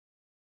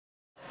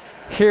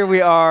Here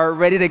we are,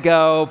 ready to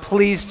go.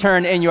 Please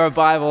turn in your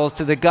Bibles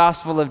to the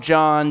Gospel of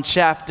John,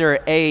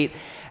 chapter 8,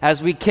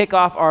 as we kick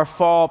off our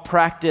fall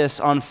practice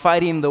on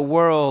fighting the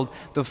world,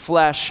 the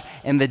flesh,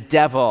 and the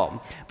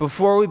devil.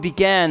 Before we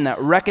begin,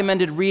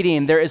 recommended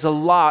reading, there is a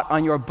lot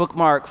on your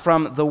bookmark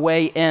from the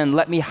way in.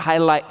 Let me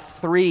highlight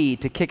 3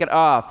 to kick it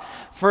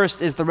off.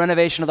 First is The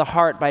Renovation of the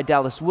Heart by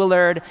Dallas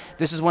Willard.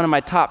 This is one of my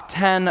top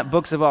 10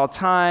 books of all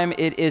time.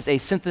 It is a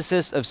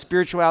synthesis of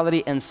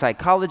spirituality and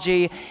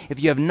psychology.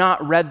 If you have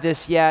not read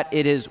this yet,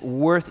 it is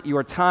worth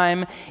your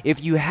time.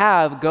 If you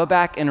have, go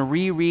back and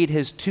reread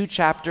his 2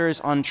 chapters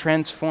on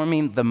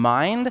transforming the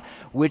mind,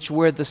 which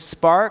were the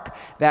spark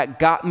that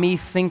got me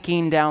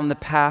thinking down the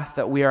path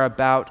that we are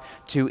about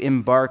to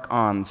embark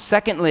on.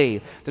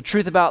 Secondly, The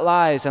Truth About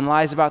Lies and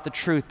Lies About the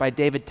Truth by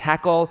David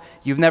Tackle.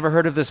 You've never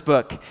heard of this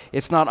book.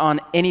 It's not on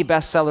any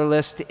bestseller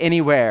list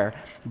anywhere,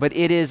 but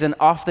it is an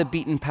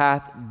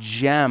off-the-beaten-path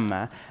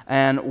gem,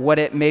 and what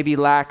it maybe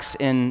lacks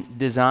in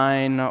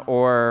design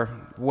or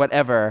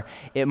whatever,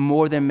 it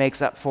more than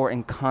makes up for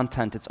in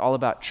content. It's all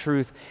about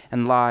truth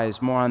and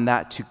lies. More on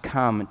that to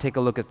come. Take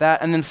a look at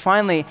that. And then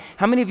finally,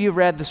 how many of you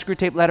read The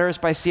Screwtape Letters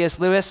by C.S.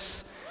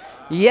 Lewis?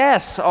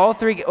 Yes, all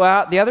 3.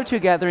 Well, the other 2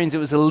 gatherings, it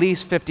was at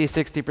least 50,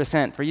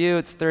 60%. For you,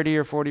 it's 30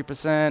 or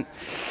 40%.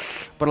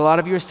 But a lot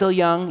of you are still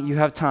young. You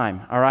have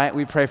time, all right?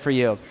 We pray for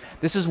you.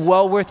 This is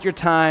well worth your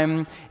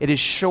time. It is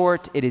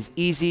short. It is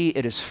easy.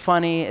 It is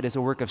funny. It is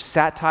a work of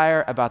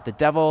satire about the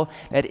devil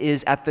that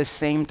is at the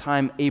same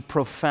time a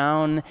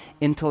profound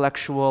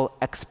intellectual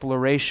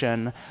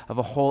exploration of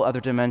a whole other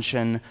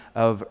dimension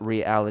of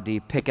reality.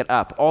 Pick it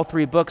up. All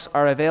 3 books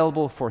are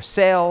available for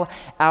sale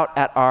out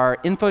at our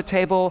info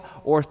table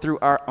or through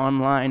our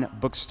online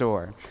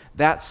bookstore.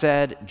 That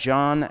said,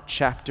 John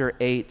chapter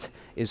 8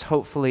 is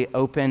hopefully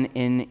open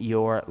in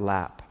your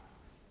lap.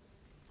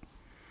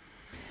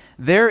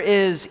 There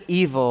is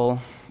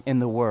evil in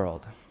the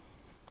world.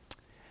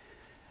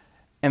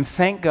 And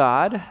thank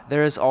God,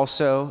 there is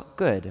also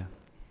good.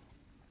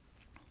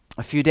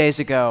 A few days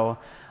ago,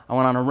 I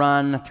went on a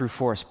run through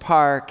Forest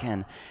Park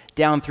and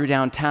down through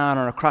downtown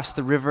and across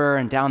the river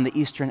and down the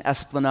Eastern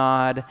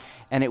Esplanade,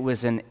 and it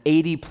was an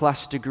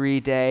 80-plus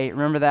degree day.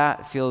 Remember that?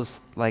 It feels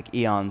like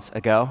eons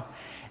ago.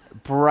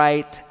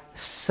 Bright,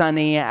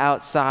 sunny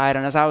outside,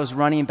 and as I was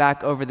running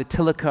back over the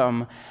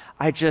Tillicum,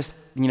 I just,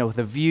 with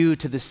a view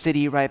to the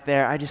city right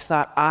there, I just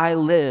thought, I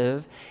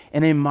live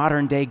in a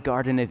modern-day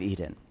Garden of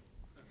Eden.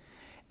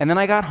 And then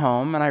I got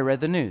home and I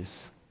read the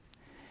news.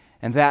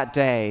 And that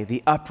day,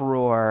 the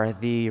uproar,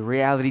 the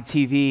reality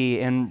TV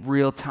in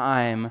real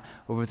time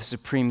over the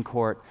Supreme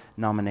Court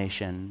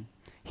nomination.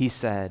 He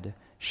said,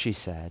 she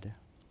said.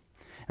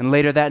 And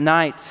later that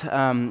night,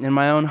 in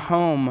my own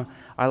home,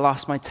 I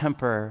lost my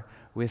temper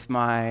with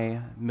my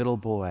middle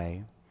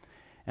boy.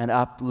 And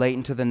up late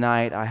into the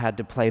night, I had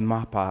to play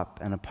mop-up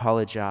and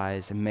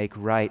apologize and make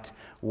right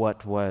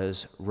what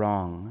was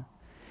wrong.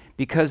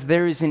 Because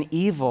there is an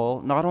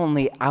evil not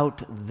only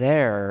out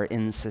there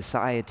in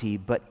society,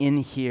 but in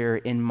here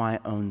in my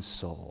own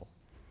soul.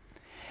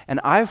 And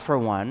I, for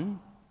one,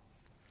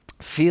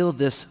 feel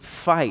this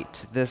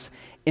fight, this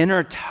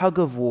inner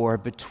tug-of-war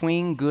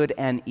between good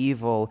and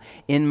evil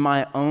in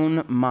my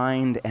own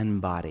mind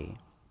and body.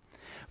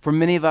 For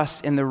many of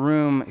us in the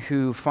room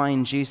who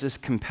find Jesus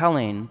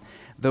compelling,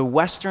 the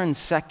Western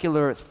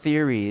secular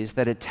theories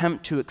that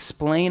attempt to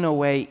explain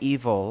away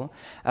evil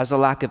as a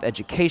lack of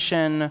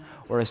education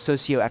or a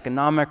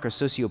socioeconomic or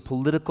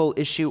sociopolitical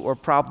issue or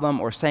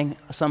problem or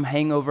some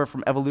hangover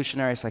from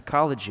evolutionary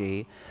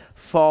psychology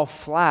fall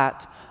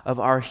flat of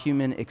our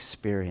human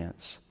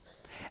experience.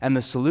 And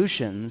the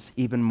solutions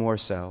even more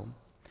so.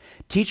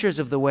 Teachers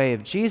of the way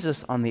of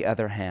Jesus, on the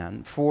other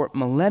hand, for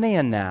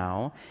millennia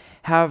now,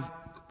 have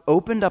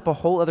opened up a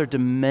whole other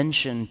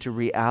dimension to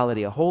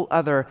reality, a whole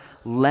other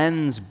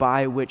lens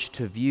by which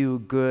to view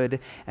good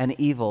and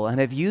evil, and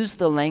have used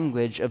the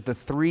language of the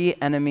 3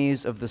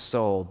 enemies of the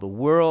soul, the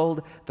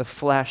world, the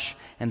flesh,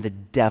 and the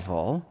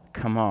devil,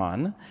 come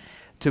on,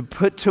 to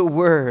put to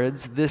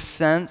words this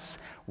sense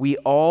we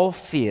all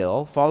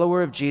feel,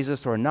 follower of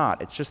Jesus or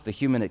not, it's just the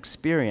human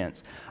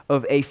experience,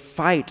 of a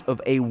fight,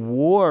 of a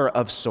war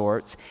of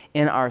sorts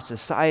in our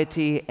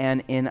society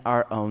and in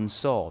our own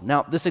soul.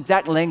 Now, this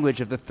exact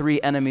language of the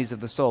 3 enemies of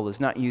the soul is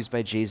not used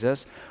by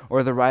Jesus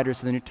or the writers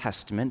of the New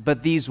Testament,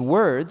 but these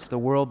words, the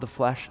world, the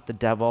flesh, the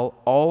devil,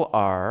 all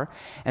are,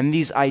 and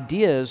these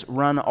ideas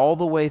run all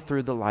the way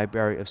through the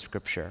library of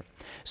Scripture.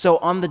 So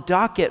on the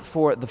docket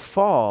for the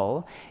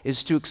fall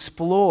is to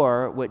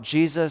explore what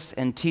Jesus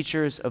and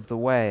teachers of the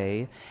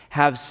way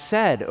have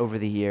said over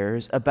the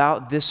years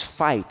about this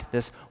fight,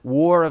 this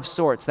war of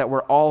sorts that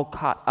we're all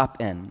caught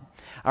up in.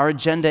 Our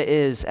agenda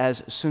is,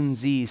 as Sun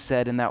Tzu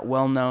said in that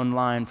well-known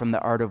line from The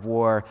Art of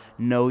War,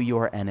 know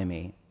your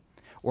enemy.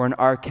 Or in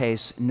our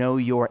case, know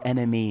your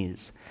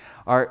enemies.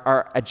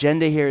 Our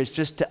agenda here is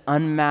just to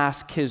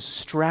unmask his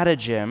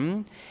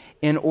stratagem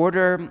in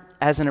order,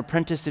 as an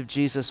apprentice of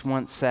Jesus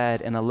once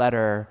said in a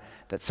letter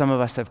that some of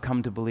us have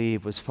come to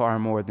believe was far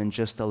more than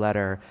just a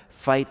letter,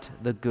 fight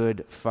the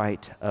good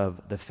fight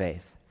of the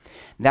faith.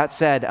 That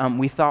said,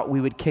 we thought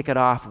we would kick it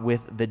off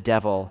with the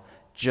devil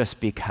just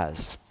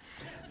because.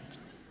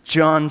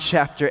 John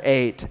chapter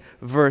 8,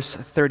 verse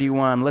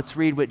 31. Let's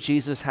read what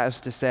Jesus has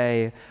to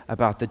say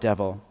about the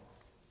devil.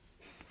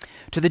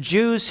 To the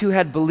Jews who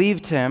had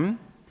believed him,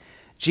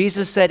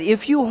 Jesus said,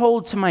 "If you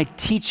hold to my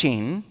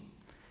teaching,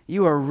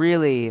 you are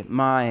really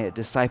my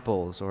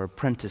disciples or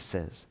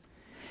apprentices.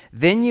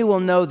 Then you will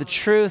know the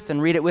truth,"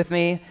 and read it with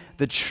me,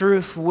 "the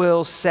truth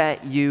will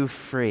set you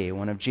free."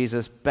 One of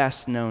Jesus'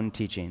 best known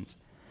teachings.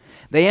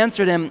 They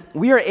answered him,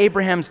 "We are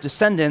Abraham's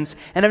descendants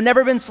and have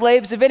never been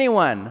slaves of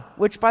anyone,"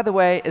 which, by the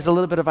way, is a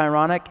little bit of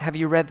ironic. Have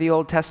you read the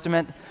Old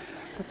Testament?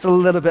 That's a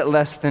little bit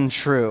less than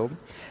true.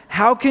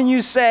 "How can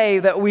you say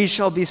that we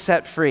shall be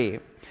set free?"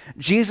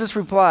 Jesus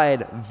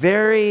replied,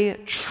 "Very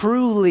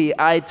truly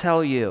I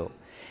tell you,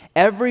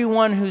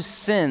 everyone who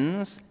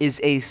sins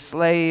is a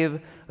slave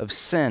of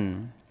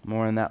sin."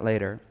 More on that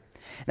later.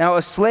 Now,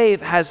 a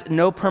slave has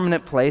no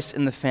permanent place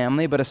in the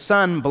family, but a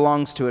son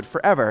belongs to it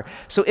forever.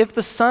 So if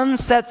the Son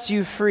sets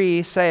you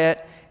free, say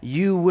it,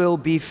 you will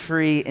be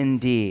free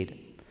indeed.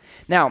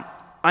 Now,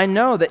 I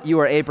know that you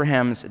are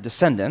Abraham's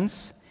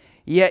descendants,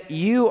 yet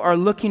you are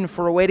looking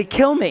for a way to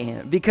kill me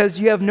because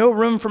you have no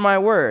room for my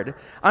word.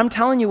 I'm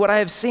telling you what I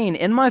have seen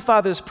in my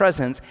Father's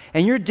presence,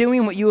 and you're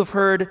doing what you have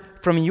heard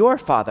from your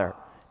father.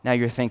 Now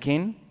you're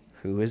thinking,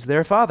 who is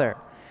their father?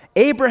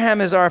 "Abraham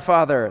is our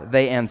father,"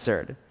 they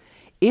answered.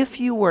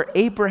 "If you were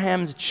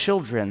Abraham's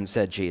children,"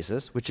 said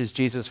Jesus, which is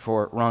Jesus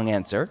for wrong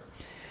answer,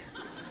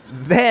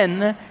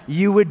 "then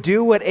you would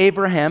do what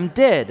Abraham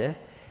did.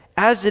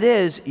 As it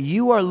is,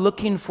 you are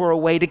looking for a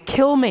way to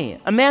kill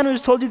me, a man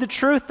who's told you the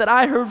truth that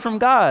I heard from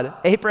God.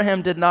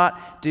 Abraham did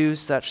not do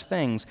such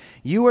things.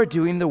 You are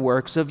doing the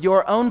works of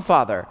your own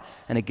father."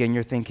 And again,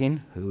 you're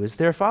thinking, who is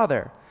their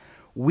father?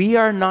 "We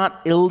are not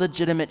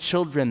illegitimate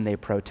children," they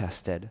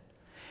protested.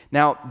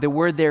 Now, the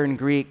word there in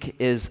Greek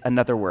is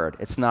another word.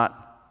 It's not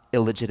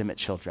illegitimate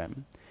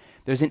children.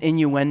 There's an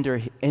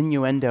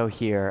innuendo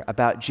here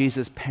about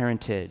Jesus'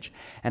 parentage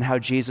and how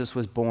Jesus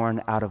was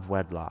born out of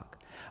wedlock.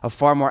 A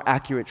far more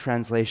accurate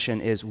translation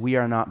is, "We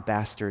are not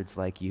bastards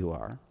like you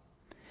are."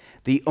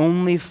 The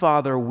only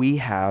father we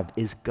have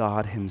is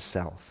God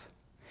himself.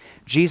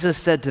 Jesus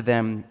said to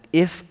them,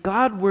 "If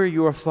God were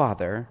your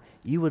father,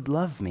 you would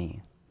love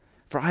me,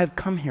 for I have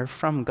come here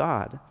from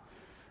God.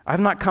 I have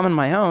not come on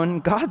my own,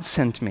 God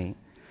sent me.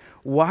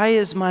 Why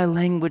is my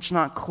language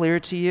not clear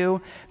to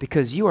you?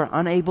 Because you are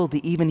unable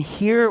to even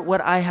hear what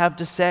I have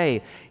to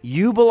say.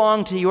 You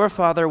belong to your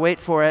father," wait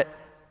for it,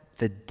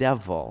 "the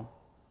devil.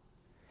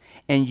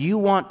 And you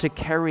want to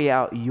carry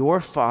out your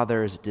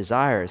father's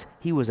desires.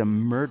 He was a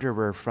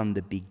murderer from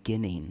the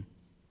beginning,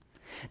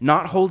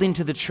 not holding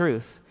to the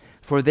truth,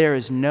 for there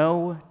is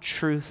no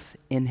truth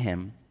in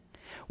him.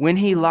 When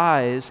he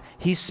lies,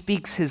 he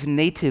speaks his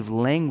native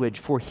language,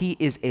 for he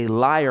is a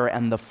liar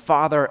and the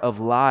father of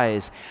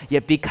lies.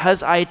 Yet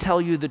because I tell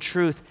you the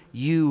truth,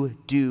 you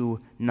do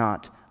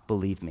not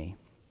believe me."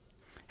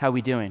 How are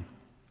we doing?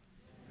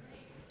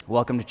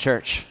 Welcome to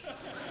church.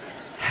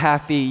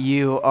 Happy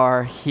you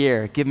are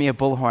here. Give me a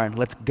bullhorn.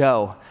 Let's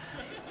go.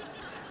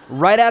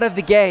 Right out of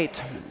the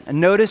gate,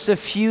 notice a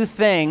few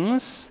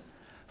things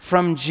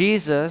from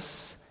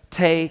Jesus'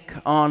 take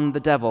on the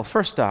devil.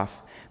 First off,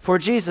 for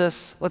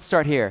Jesus, let's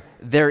start here,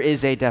 there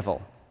is a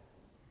devil.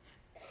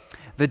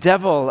 The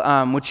devil,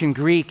 which in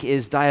Greek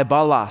is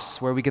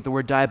diabolos, where we get the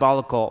word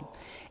diabolical,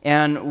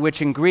 and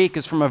which in Greek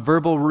is from a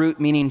verbal root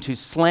meaning to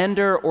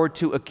slander or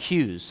to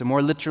accuse. So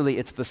more literally,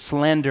 it's the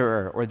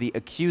slanderer or the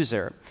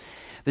accuser.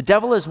 The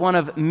devil is one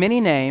of many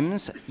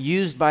names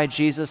used by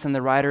Jesus and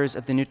the writers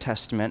of the New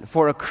Testament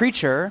for a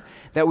creature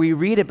that we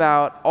read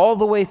about all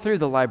the way through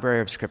the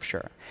library of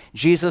Scripture.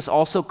 Jesus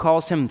also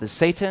calls him the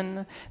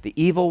Satan, the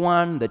evil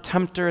one, the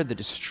tempter, the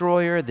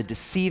destroyer, the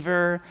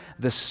deceiver,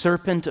 the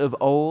serpent of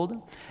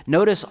old.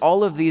 Notice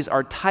all of these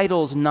are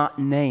titles, not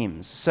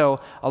names.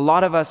 So a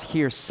lot of us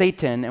hear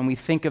Satan and we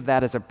think of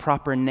that as a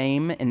proper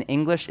name. In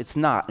English, it's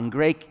not. In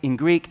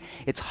Greek,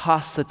 it's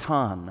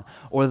ha-satan,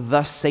 or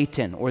the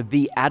Satan, or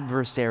the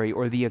adversary,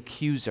 or the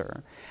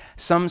accuser.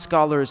 Some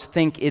scholars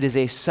think it is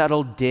a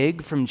subtle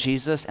dig from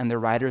Jesus and the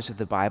writers of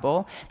the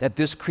Bible that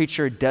this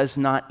creature does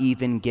not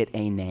even get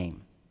a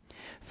name.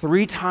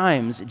 3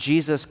 times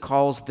Jesus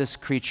calls this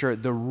creature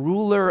the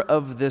ruler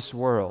of this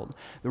world.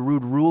 The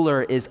word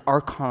ruler is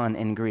archon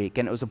in Greek,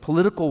 and it was a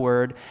political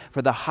word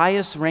for the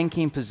highest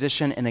ranking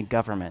position in a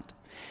government.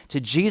 To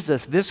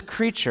Jesus, this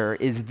creature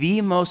is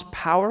the most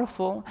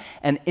powerful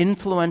and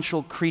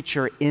influential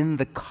creature in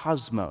the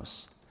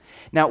cosmos.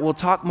 Now, we'll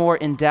talk more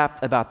in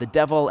depth about the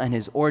devil and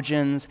his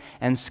origins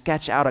and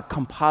sketch out a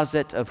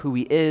composite of who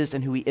he is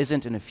and who he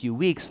isn't in a few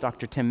weeks.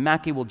 Dr. Tim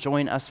Mackey will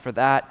join us for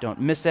that. Don't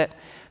miss it.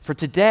 For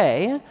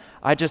today,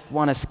 I just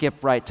want to skip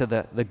right to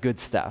the good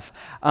stuff.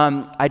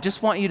 I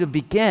just want you to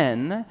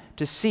begin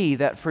to see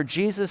that for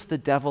Jesus, the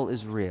devil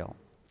is real.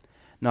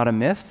 Not a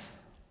myth,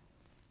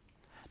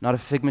 not a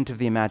figment of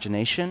the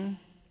imagination,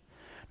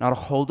 not a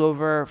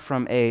holdover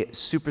from a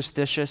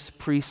superstitious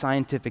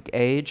pre-scientific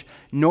age,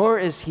 nor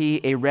is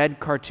he a red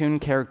cartoon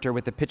character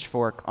with a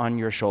pitchfork on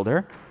your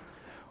shoulder,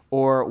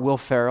 or Will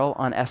Ferrell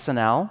on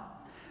SNL,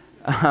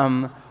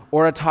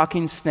 or a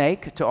talking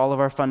snake to all of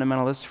our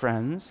fundamentalist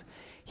friends.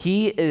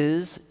 He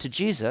is, to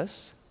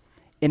Jesus,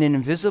 an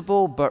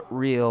invisible but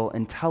real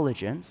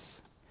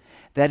intelligence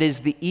that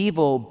is the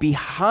evil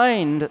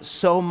behind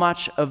so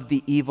much of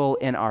the evil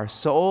in our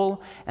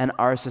soul and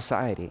our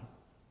society.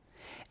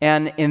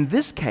 And in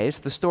this case,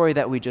 the story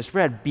that we just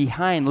read,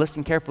 behind,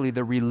 listen carefully,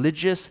 the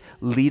religious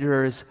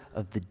leaders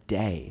of the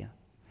day.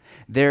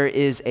 There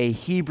is a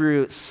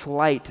Hebrew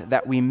slight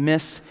that we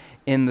miss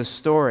in the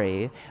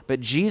story,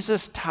 but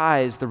Jesus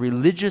ties the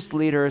religious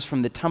leaders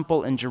from the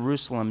temple in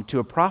Jerusalem to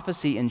a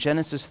prophecy in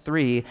Genesis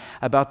 3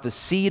 about the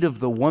seed of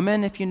the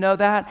woman, if you know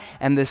that,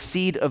 and the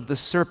seed of the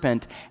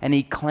serpent. And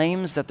he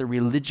claims that the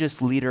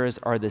religious leaders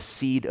are the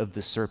seed of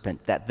the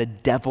serpent, that the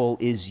devil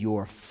is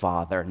your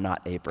father,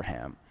 not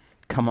Abraham.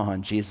 Come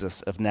on,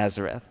 Jesus of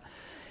Nazareth.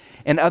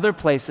 In other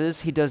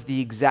places, he does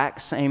the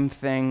exact same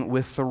thing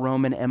with the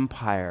Roman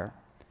Empire,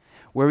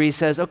 where he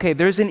says, okay,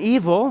 there's an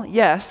evil,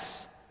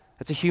 yes,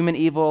 it's a human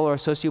evil or a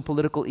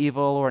socio-political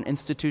evil or an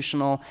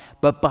institutional,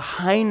 but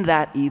behind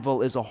that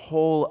evil is a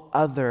whole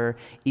other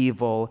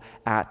evil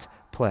at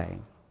play.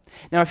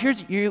 Now, if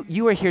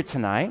you are here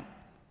tonight,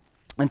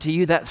 and to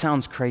you that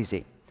sounds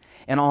crazy.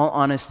 In all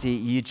honesty,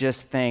 you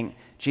just think,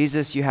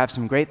 Jesus, you have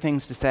some great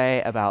things to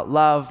say about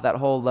love, that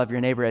whole love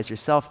your neighbor as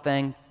yourself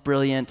thing,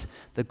 brilliant,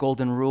 the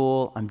golden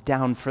rule, I'm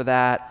down for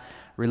that.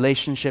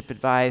 Relationship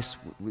advice,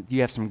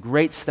 you have some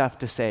great stuff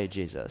to say,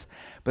 Jesus.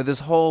 But this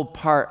whole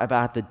part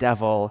about the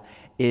devil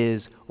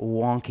is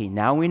wonky.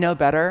 Now we know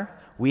better.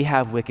 We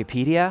have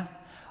Wikipedia.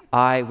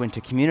 I went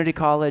to community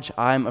college.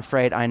 I'm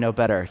afraid I know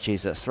better,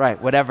 Jesus.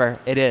 Right, whatever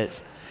it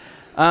is.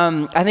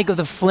 I think of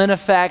the Flynn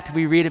effect.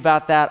 I read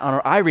about that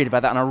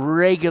on a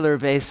regular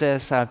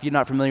basis. If you're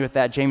not familiar with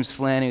that, James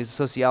Flynn, who's a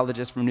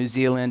sociologist from New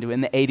Zealand, who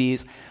in the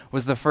 80s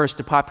was the first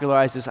to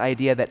popularize this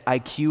idea that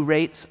IQ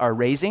rates are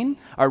rising,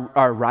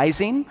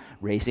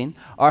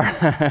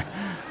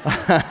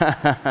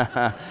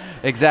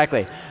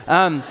 exactly,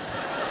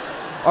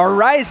 are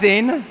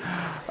rising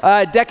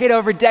decade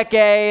over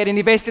decade, and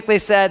he basically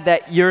said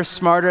that you're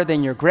smarter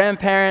than your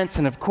grandparents,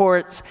 and of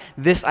course,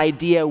 this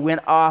idea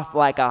went off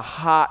like a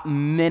hot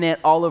minute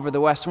all over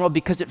the Western world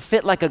because it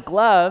fit like a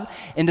glove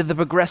into the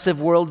progressive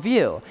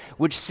worldview,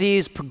 which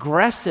sees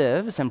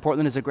progressives, and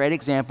Portland is a great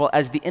example,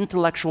 as the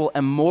intellectual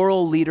and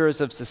moral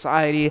leaders of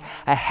society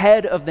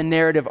ahead of the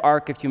narrative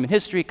arc of human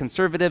history.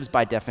 Conservatives,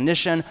 by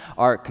definition,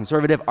 are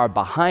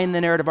behind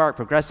the narrative arc.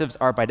 Progressives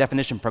are, by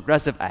definition,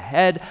 progressive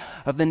ahead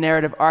of the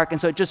narrative arc,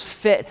 and so it just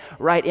fit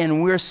right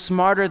in. We're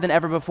smarter than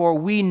ever before.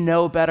 We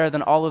know better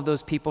than all of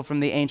those people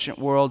from the ancient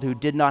world who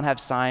did not have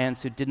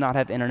science, who did not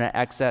have internet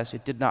access, who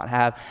did not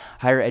have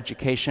higher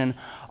education,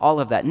 all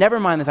of that. Never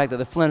mind the fact that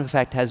the Flynn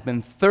effect has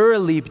been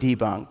thoroughly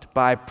debunked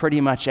by pretty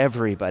much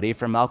everybody,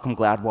 from Malcolm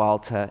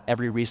Gladwell to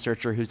every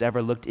researcher who's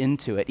ever looked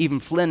into it.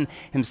 Even Flynn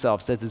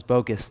himself says it's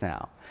bogus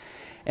now.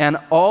 And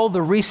all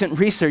the recent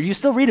research, you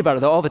still read about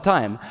it though all the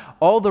time,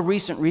 all the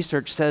recent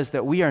research says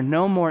that we are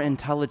no more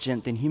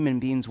intelligent than human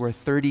beings were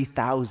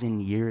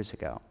 30,000 years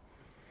ago.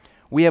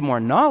 We have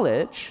more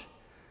knowledge,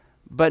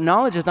 but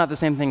knowledge is not the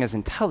same thing as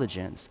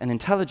intelligence, and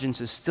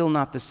intelligence is still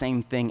not the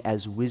same thing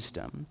as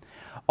wisdom.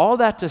 All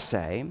that to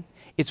say,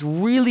 it's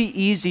really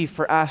easy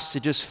for us to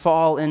just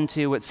fall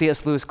into what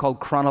C.S. Lewis called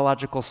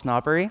chronological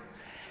snobbery.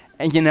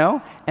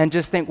 And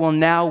just think, well,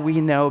 now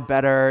we know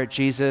better,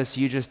 Jesus,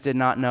 you just did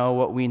not know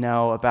what we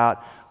know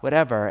about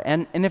whatever.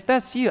 And if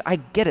that's you, I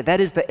get it.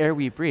 That is the air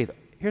we breathe.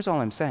 Here's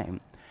all I'm saying.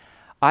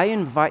 I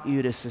invite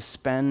you to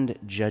suspend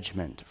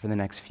judgment for the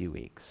next few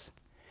weeks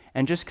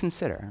and just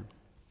consider,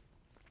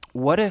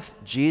 what if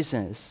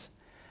Jesus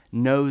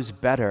knows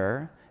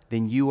better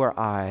than you or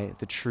I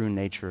the true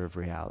nature of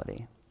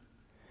reality?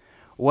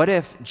 What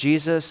if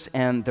Jesus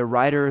and the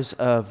writers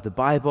of the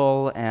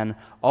Bible and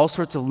all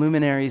sorts of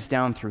luminaries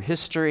down through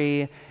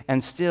history,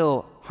 and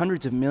still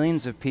hundreds of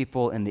millions of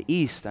people in the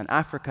East and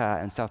Africa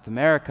and South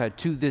America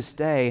to this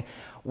day,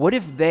 what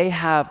if they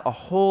have a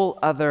whole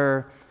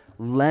other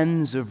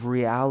lens of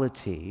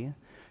reality,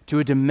 to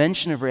a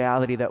dimension of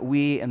reality that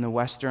we in the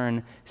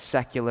Western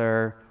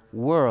secular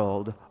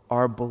world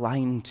are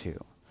blind to?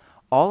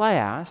 All I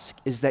ask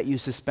is that you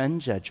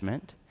suspend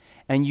judgment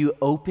and you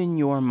open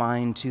your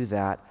mind to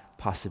that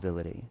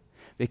possibility.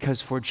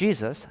 Because for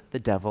Jesus, the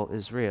devil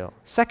is real.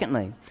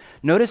 Secondly,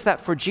 notice that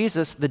for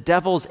Jesus, the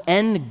devil's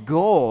end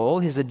goal,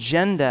 his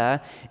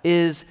agenda,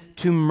 is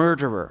to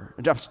murder.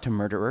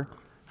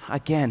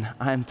 Again,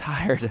 I'm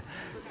tired.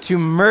 To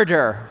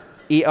murder,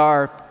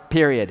 ER,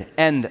 period,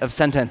 end of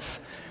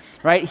sentence.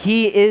 Right?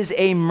 He is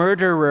a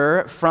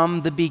murderer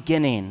from the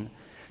beginning.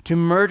 To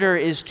murder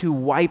is to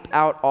wipe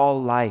out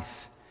all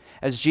life.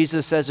 As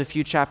Jesus says a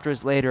few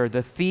chapters later,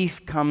 the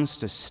thief comes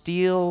to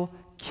steal,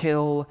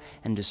 kill,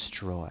 and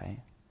destroy.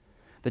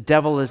 The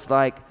devil is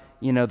like,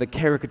 the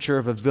caricature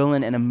of a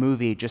villain in a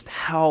movie, just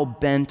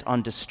hell-bent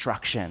on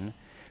destruction,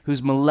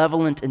 whose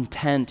malevolent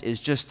intent is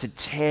just to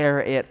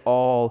tear it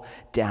all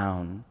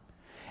down.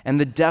 And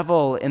the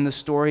devil in the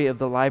story of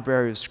the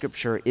library of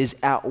Scripture is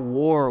at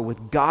war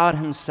with God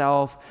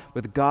himself,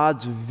 with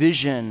God's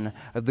vision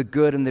of the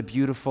good and the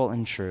beautiful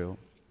and true.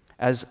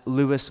 As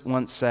Lewis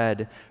once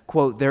said,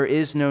 quote, "There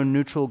is no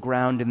neutral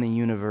ground in the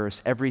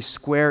universe. Every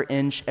square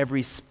inch,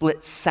 every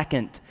split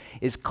second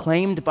is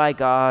claimed by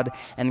God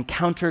and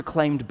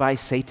counterclaimed by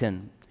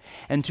Satan.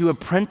 And to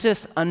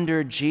apprentice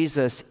under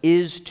Jesus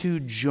is to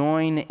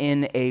join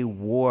in a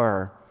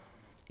war,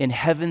 in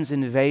heaven's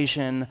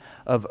invasion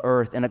of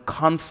earth, in a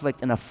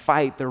conflict, in a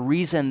fight. The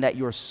reason that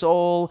your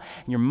soul,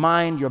 your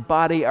mind, your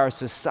body, our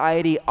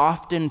society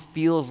often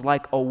feels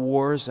like a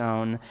war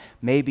zone,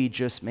 maybe,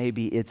 just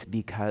maybe, it's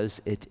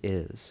because it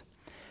is."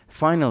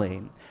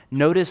 Finally,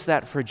 notice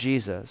that for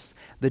Jesus,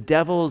 the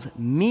devil's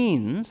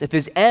means, if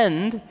his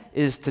end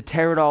is to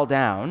tear it all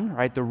down,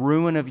 right, the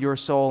ruin of your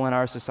soul and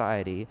our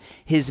society,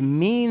 his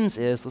means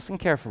is, listen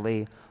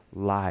carefully,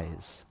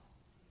 lies.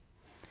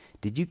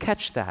 Did you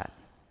catch that?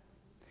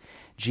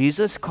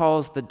 Jesus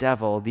calls the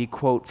devil the,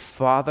 quote,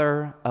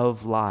 father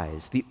of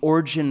lies, the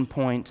origin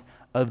point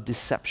of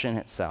deception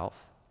itself.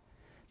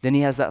 Then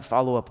he has that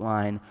follow-up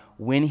line,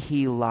 when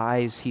he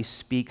lies, he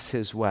speaks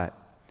his what?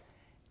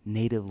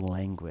 Native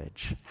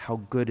language.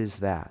 How good is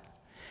that?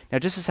 Now,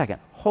 just a second.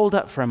 Hold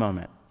up for a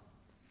moment.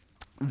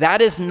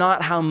 That is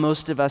not how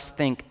most of us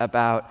think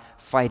about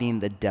fighting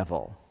the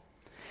devil.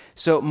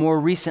 So more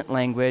recent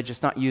language,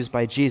 it's not used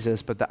by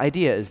Jesus, but the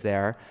idea is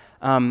there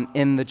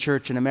in the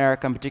church in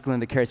America, and particularly in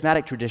the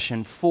charismatic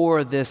tradition,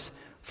 for this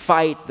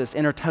fight, this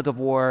inner tug of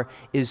war,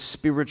 is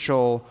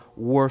spiritual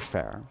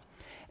warfare.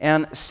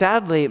 And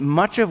sadly,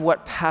 much of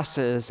what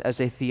passes as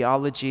a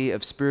theology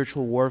of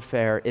spiritual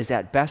warfare is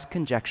at best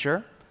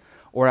conjecture,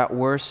 or at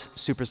worst,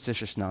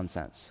 superstitious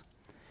nonsense.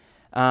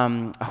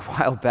 A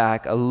while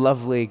back, a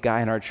lovely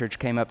guy in our church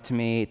came up to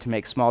me to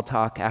make small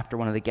talk after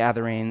one of the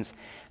gatherings.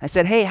 I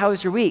said, "Hey, how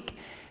was your week?"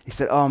 He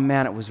said, "Oh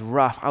man, it was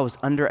rough. I was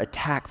under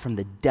attack from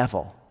the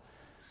devil."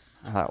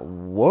 I thought,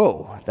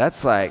 whoa,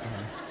 that's like,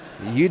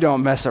 you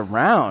don't mess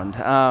around.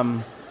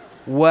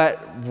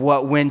 What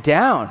went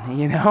down,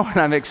 you know?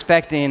 And I'm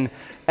expecting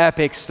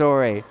epic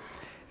story.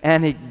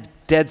 And he,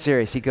 dead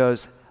serious, he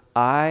goes,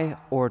 "I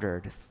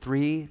ordered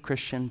 3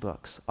 Christian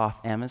books off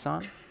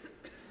Amazon.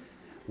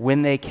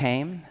 When they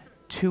came,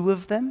 2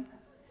 of them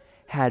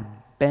had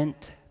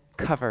bent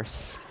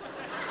covers.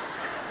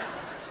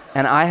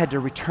 And I had to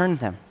return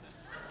them."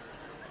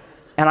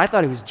 And I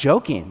thought he was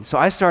joking. So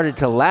I started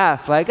to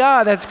laugh, like,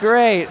 "Oh, that's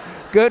great.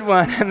 Good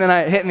one." And then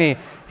it hit me,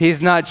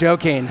 he's not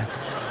joking.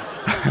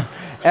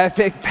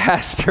 Epic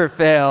pastor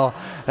fail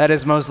that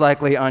is most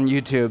likely on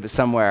YouTube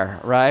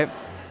somewhere, right?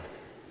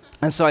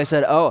 And so I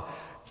said, "Oh,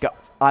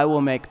 I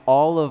will make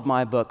all of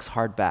my books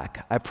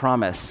hardback, I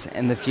promise,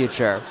 in the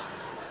future."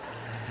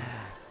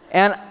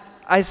 And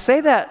I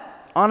say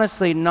that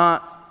honestly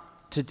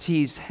not to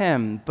tease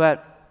him,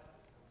 but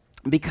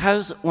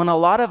because when a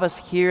lot of us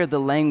hear the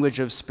language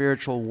of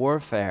spiritual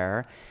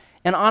warfare,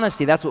 and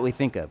honestly, that's what we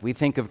think of. We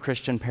think of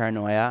Christian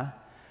paranoia,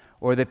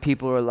 or that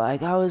people are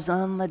like, "I was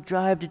on the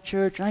drive to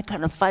church and I got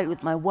in a fight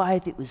with my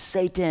wife, it was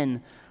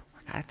Satan."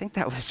 I think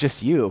that was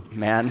just you,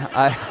 man.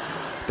 I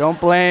don't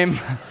blame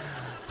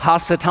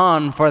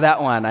Hasatan for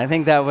that one. I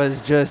think that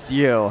was just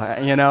you,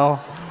 you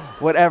know?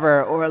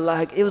 Whatever. Or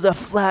like, "It was a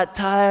flat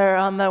tire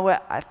on the way."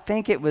 I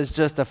think it was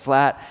just a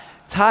flat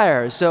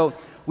tire. So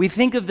we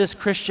think of this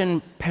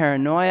Christian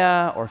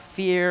paranoia or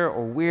fear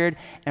or weird,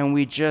 and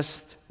we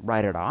just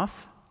write it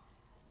off.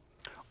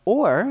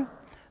 Or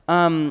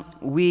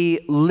we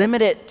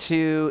limit it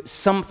to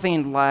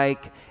something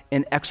like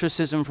an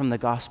exorcism from the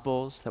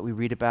Gospels that we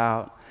read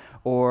about,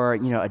 or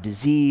a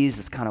disease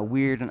that's kind of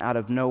weird and out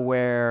of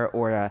nowhere,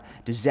 or a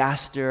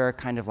disaster,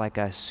 kind of like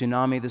a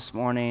tsunami this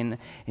morning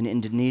in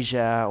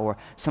Indonesia, or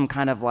some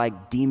kind of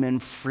like demon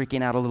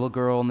freaking out a little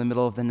girl in the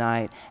middle of the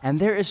night. And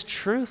there is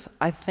truth,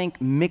 I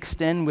think,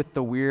 mixed in with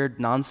the weird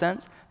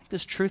nonsense. I think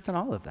there's truth in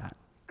all of that.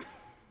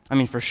 I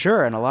mean, for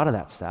sure, in a lot of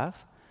that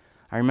stuff.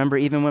 I remember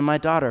even when my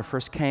daughter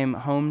first came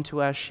home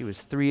to us, she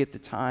was 3 at the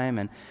time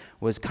and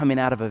was coming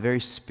out of a very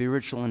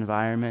spiritual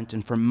environment,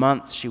 and for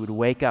months she would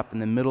wake up in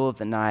the middle of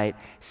the night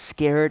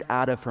scared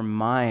out of her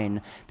mind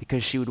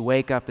because she would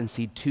wake up and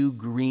see 2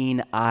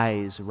 green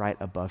eyes right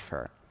above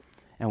her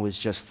and was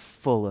just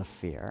full of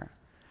fear.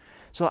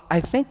 So I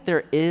think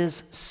there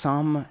is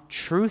some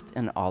truth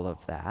in all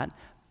of that,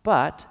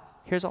 but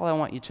here's all I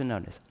want you to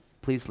notice.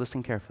 Please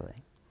listen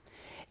carefully.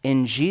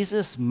 In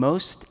Jesus'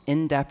 most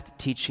in-depth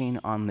teaching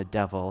on the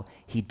devil,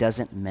 he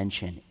doesn't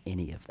mention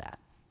any of that.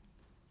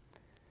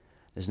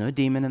 There's no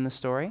demon in the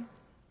story.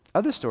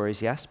 Other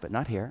stories, yes, but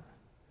not here.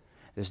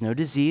 There's no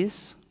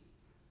disease.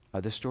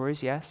 Other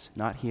stories, yes,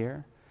 not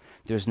here.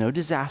 There's no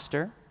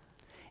disaster.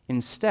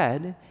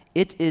 Instead,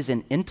 it is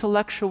an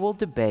intellectual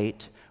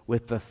debate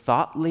with the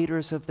thought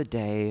leaders of the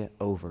day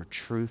over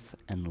truth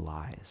and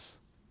lies.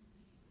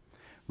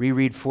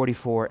 Reread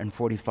 44 and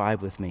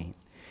 45 with me.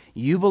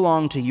 "You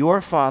belong to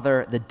your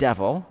father, the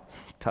devil,"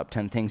 top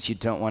 10 things you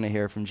don't want to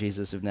hear from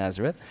Jesus of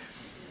Nazareth,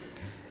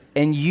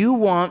 and you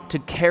want to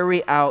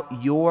carry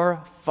out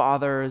your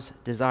father's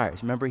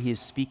desires. Remember, he is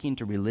speaking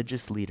to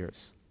religious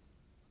leaders.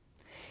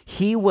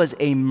 He was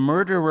a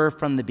murderer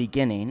from the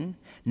beginning,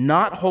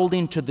 not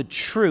holding to the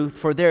truth,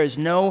 for there is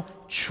no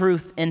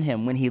truth in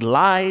him. When he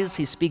lies,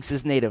 he speaks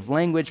his native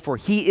language, for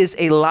he is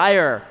a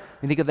liar.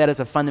 We think of that as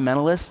a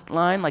fundamentalist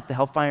line, like the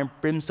hellfire and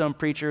brimstone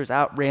preacher is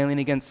out railing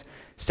against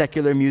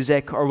secular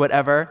music or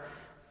whatever.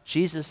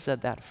 Jesus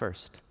said that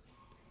first.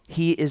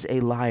 He is a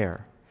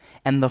liar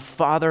and the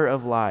father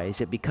of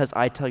lies, yet because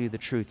I tell you the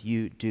truth,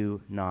 you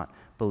do not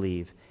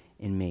believe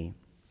in me.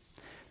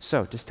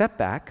 So, to step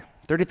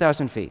back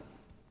 30,000 feet,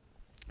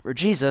 for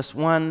Jesus,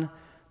 one,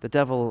 the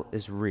devil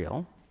is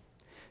real.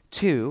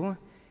 Two,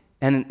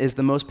 and is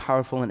the most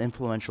powerful and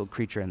influential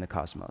creature in the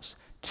cosmos.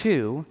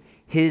 Two,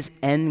 his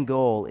end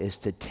goal is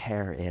to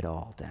tear it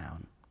all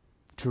down,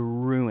 to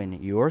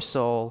ruin your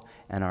soul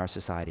and our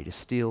society, to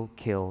steal,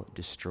 kill,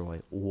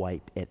 destroy,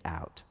 wipe it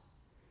out.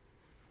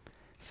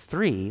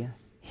 Three,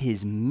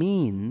 his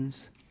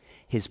means,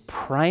 his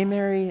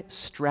primary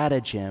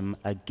stratagem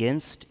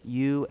against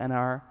you and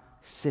our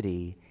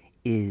city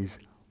is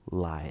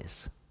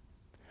lies.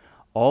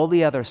 All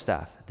the other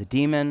stuff, the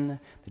demon,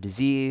 the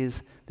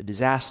disease, the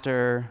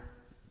disaster,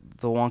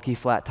 the wonky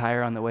flat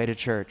tire on the way to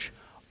church,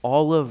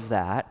 all of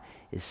that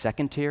is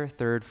second tier,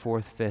 third,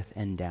 fourth, fifth,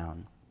 and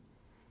down.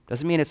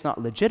 Doesn't mean it's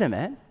not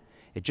legitimate.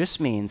 It just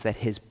means that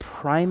his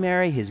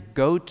primary, his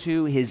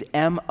go-to, his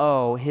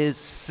MO, his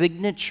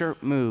signature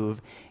move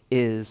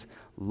is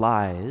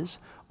lies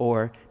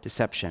or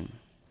deception.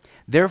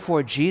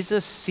 Therefore,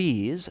 Jesus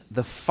sees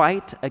the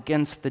fight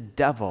against the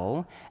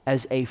devil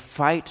as a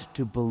fight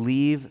to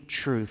believe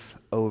truth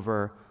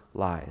over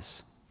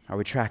lies. Are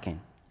we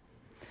tracking?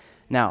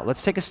 Now,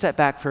 let's take a step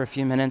back for a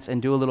few minutes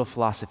and do a little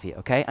philosophy,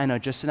 okay? I know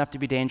just enough to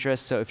be dangerous,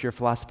 so if you're a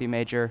philosophy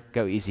major,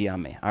 go easy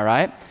on me, all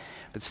right?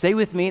 But stay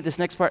with me. This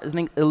next part is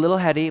a little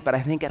heady, but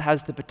I think it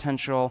has the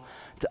potential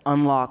to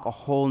unlock a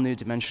whole new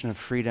dimension of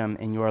freedom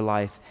in your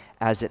life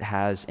as it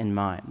has in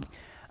mine.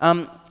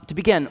 To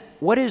begin,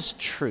 what is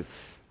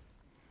truth?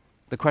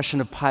 The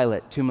question of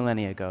Pilate 2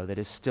 millennia ago that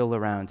is still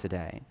around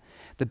today.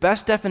 The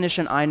best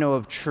definition I know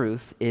of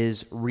truth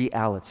is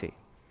reality,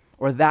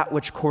 or that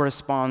which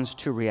corresponds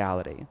to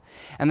reality.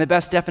 And the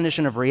best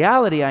definition of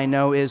reality I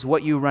know is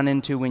what you run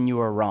into when you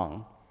are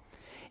wrong.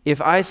 If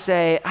I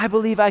say, I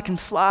believe I can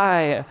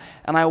fly,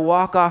 and I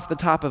walk off the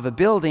top of a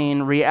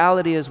building,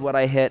 reality is what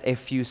I hit a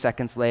few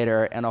seconds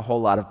later and a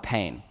whole lot of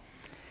pain.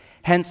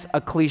 Hence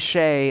a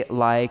cliche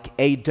like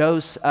a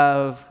dose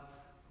of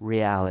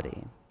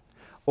reality.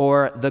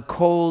 Or the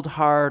cold,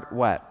 hard,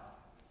 what?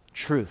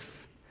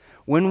 Truth.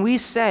 When we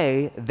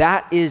say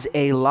that is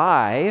a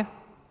lie,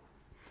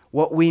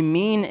 what we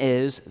mean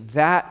is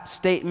that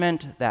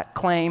statement, that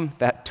claim,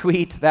 that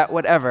tweet, that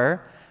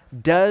whatever,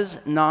 does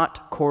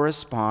not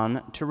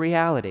correspond to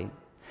reality.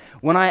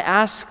 When I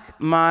ask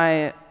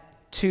my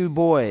 2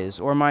 boys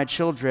or my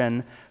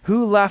children,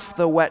 who left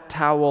the wet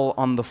towel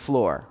on the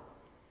floor?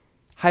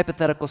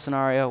 Hypothetical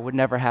scenario would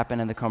never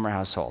happen in the Comer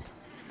household.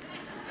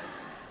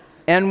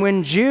 And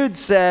when Jude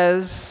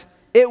says,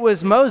 it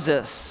was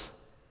Moses,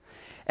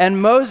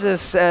 and Moses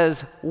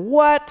says,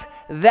 what?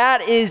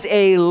 That is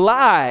a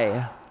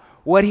lie.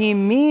 What he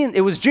means,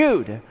 it was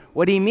Jude.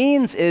 What he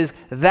means is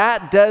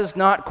that does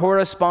not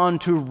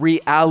correspond to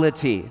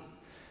reality.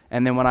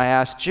 And then when I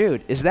asked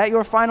Jude, is that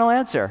your final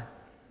answer?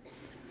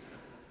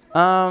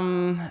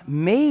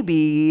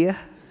 Maybe.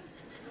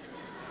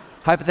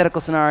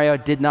 Hypothetical scenario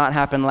did not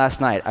happen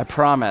last night, I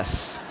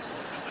promise.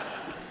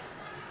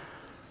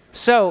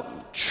 So,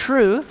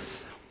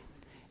 truth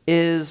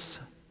is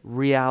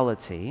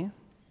reality,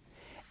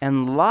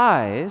 and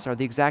lies are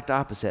the exact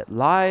opposite.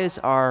 Lies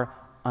are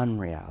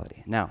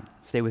unreality. Now,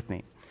 stay with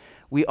me.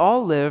 We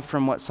all live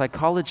from what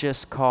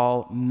psychologists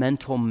call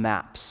mental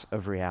maps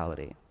of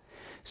reality.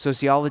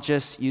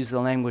 Sociologists use the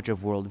language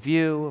of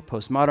worldview,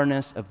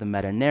 postmodernists of the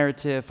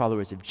meta-narrative,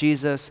 followers of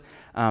Jesus,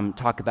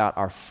 talk about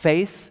our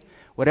faith,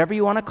 whatever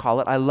you want to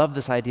call it. I love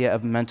this idea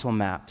of mental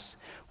maps.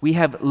 We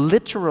have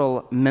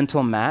literal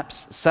mental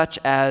maps, such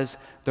as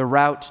the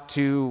route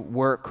to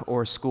work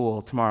or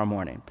school tomorrow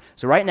morning.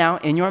 So right now,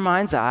 in your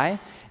mind's eye,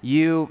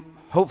 you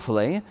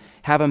hopefully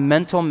have a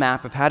mental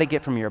map of how to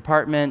get from your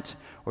apartment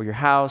or your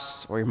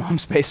house or your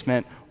mom's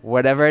basement,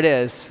 whatever it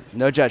is,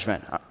 no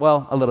judgment.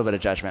 Well, a little bit of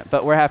judgment,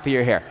 but we're happy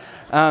you're here.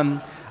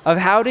 Of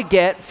how to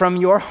get from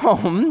your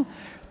home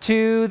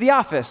to the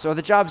office or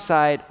the job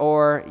site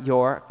or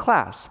your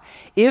class.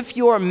 If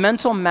your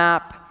mental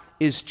map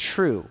is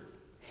true,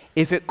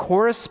 if it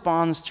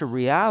corresponds to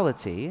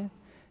reality,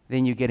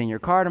 then you get in your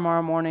car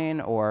tomorrow morning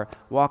or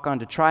walk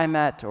onto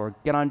TriMet or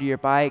get onto your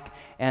bike,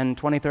 and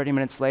 20, 30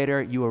 minutes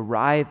later, you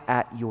arrive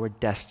at your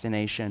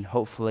destination,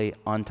 hopefully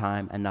on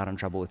time and not in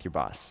trouble with your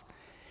boss.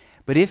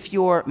 But if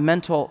your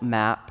mental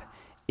map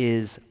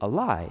is a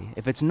lie,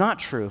 if it's not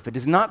true, if it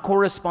does not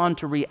correspond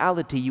to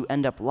reality, you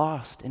end up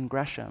lost in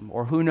Gresham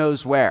or who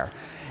knows where,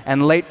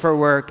 and late for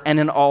work and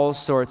in all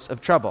sorts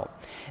of trouble.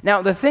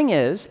 Now, the thing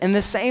is, in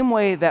the same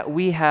way that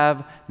we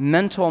have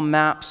mental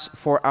maps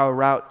for our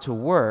route to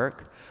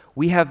work,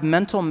 We have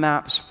mental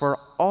maps for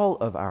all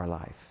of our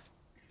life,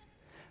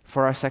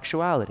 for our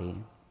sexuality,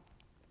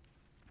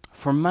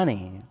 for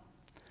money,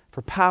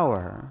 for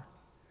power,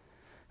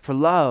 for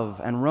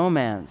love and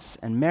romance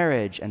and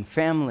marriage and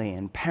family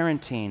and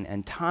parenting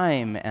and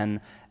time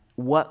and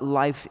what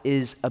life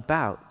is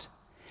about.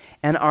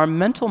 And our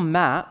mental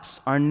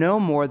maps are no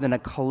more than a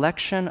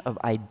collection of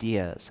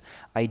ideas.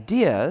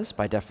 Ideas,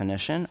 by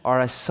definition, are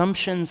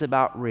assumptions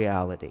about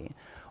reality.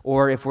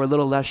 Or if we're a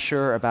little less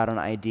sure about an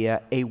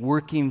idea, a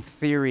working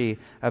theory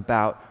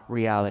about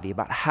reality,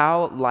 about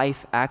how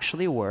life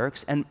actually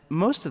works, and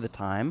most of the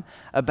time,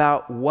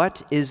 about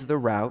what is the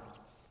route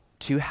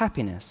to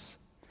happiness.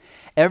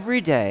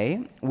 Every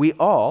day, we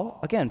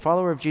all, again,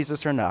 follower of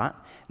Jesus or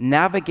not,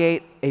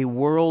 navigate a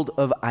world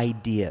of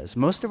ideas.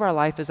 Most of our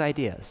life is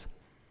ideas.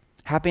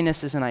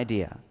 Happiness is an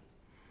idea.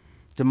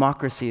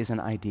 Democracy is an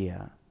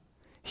idea.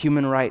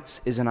 Human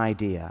rights is an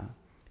idea.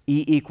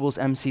 E equals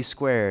MC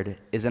squared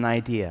is an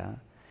idea.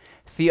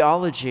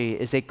 Theology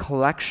is a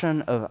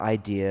collection of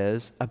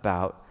ideas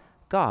about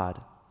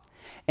God.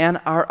 And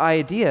our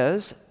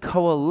ideas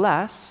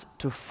coalesce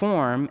to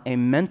form a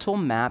mental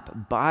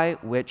map by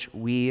which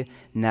we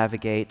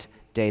navigate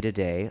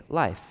day-to-day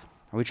life.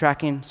 Are we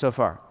tracking so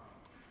far?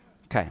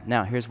 Okay,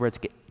 now here's where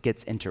it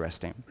gets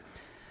interesting.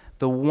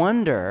 The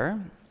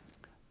wonder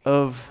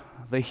of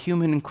the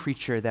human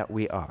creature that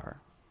we are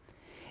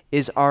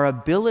is our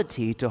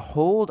ability to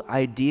hold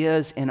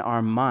ideas in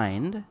our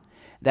mind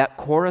that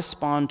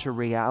correspond to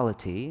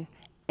reality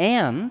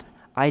and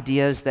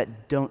ideas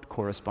that don't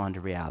correspond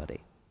to reality.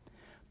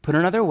 Put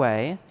another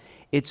way,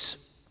 it's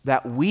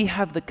that we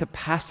have the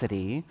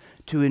capacity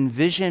to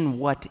envision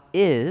what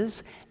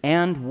is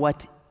and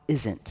what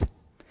isn't.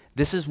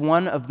 This is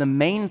one of the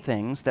main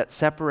things that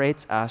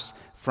separates us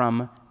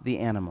from the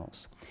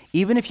animals.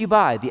 Even if you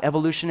buy the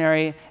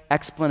evolutionary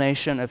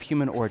explanation of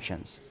human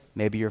origins,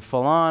 maybe you're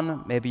full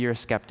on, maybe you're a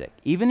skeptic.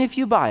 Even if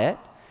you buy it,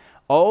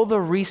 all the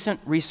recent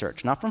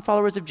research, not from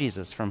followers of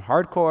Jesus, from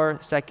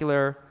hardcore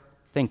secular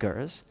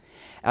thinkers,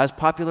 as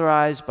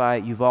popularized by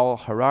Yuval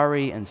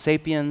Harari and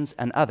Sapiens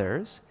and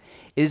others,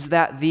 is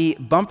that the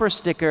bumper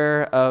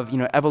sticker of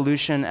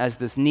evolution as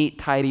this neat,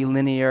 tidy,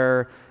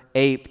 linear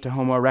ape to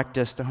Homo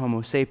erectus to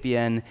Homo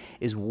sapien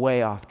is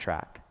way off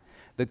track.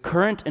 The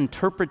current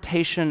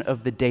interpretation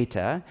of the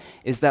data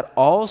is that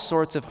all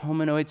sorts of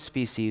hominoid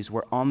species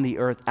were on the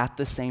earth at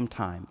the same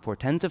time for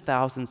tens of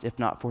thousands, if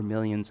not for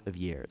millions of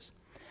years.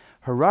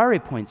 Harari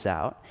points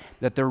out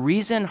that the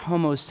reason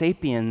Homo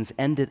sapiens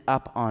ended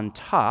up on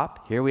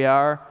top, here we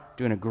are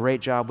doing a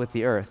great job with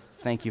the earth,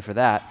 thank you for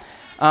that,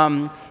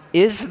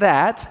 is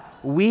that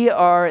we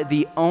are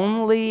the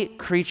only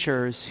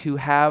creatures who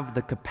have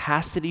the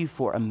capacity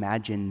for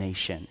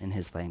imagination, in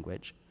his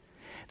language.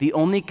 The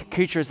only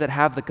creatures that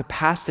have the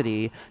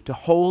capacity to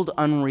hold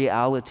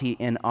unreality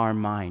in our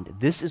mind.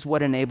 This is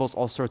what enables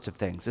all sorts of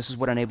things. This is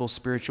what enables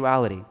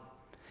spirituality.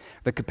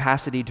 The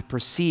capacity to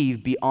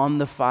perceive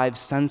beyond the five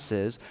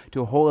senses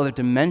to a whole other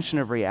dimension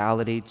of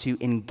reality, to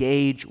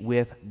engage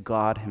with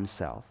God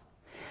himself.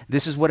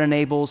 This is what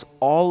enables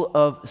all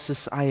of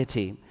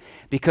society.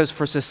 Because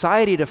for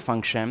society to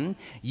function,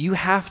 you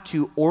have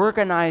to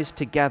organize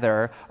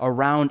together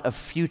around a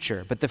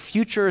future. But the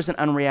future is an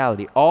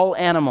unreality. All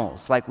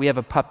animals, like we have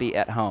a puppy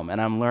at home,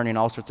 and I'm learning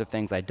all sorts of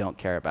things I don't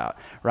care about,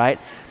 right?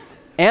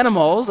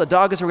 Animals, a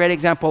dog is a great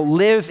example,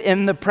 live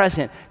in the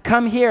present.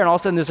 Come here, and all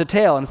of a sudden there's a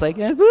tail, and it's like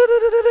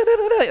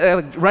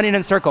running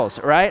in circles,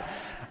 right?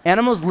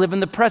 Animals live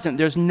in the present.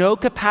 There's no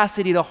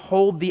capacity to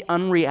hold the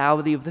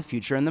unreality of the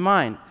future in the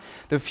mind.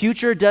 The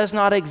future does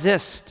not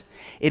exist.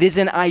 It is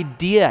an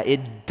idea.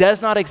 It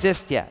does not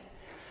exist yet.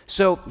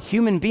 So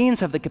human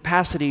beings have the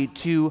capacity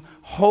to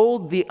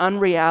hold the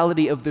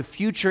unreality of the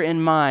future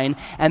in mind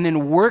and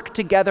then work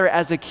together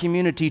as a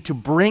community to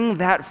bring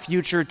that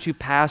future to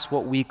pass,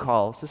 what we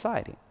call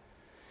society.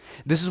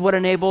 This is what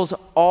enables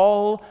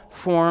all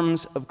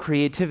forms of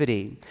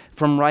creativity,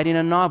 from writing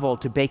a novel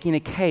to baking a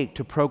cake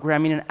to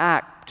programming an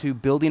app to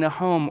building a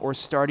home or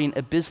starting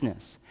a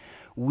business.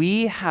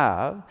 We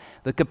have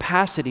the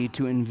capacity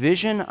to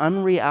envision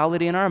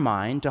unreality in our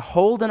mind, to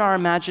hold in our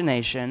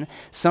imagination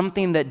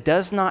something that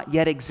does not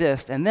yet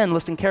exist, and then,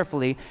 listen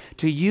carefully,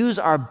 to use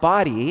our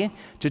body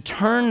to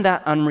turn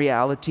that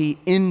unreality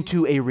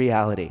into a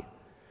reality.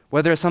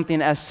 Whether it's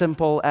something as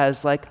simple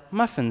as like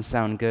muffins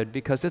sound good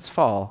because it's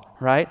fall,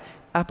 right?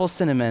 Apple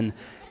cinnamon.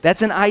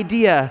 That's an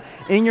idea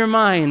in your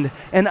mind,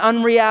 an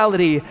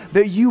unreality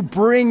that you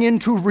bring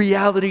into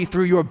reality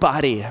through your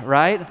body,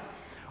 right?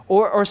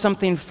 Or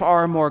something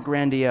far more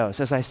grandiose,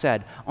 as I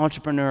said,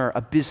 entrepreneur,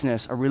 a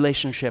business, a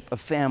relationship, a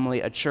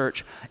family, a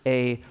church,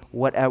 a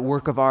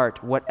work of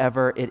art,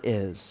 whatever it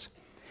is.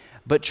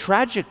 But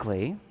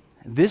tragically,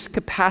 this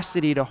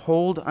capacity to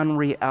hold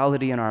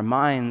unreality in our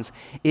minds,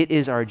 it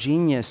is our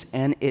genius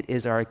and it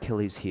is our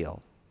Achilles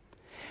heel.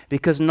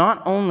 Because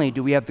not only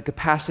do we have the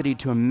capacity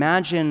to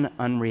imagine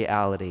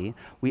unreality,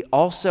 we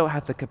also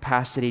have the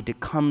capacity to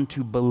come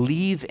to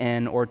believe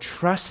in or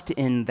trust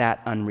in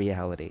that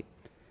unreality.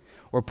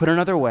 Or put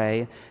another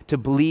way, to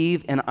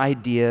believe in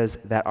ideas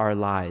that are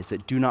lies,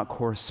 that do not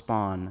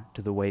correspond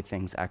to the way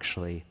things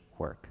actually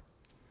work.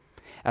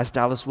 As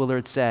Dallas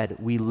Willard said,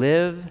 we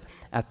live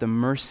at the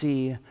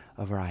mercy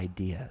of our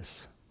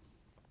ideas.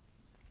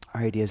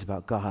 Our ideas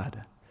about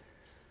God,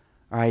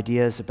 our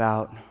ideas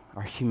about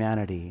our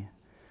humanity,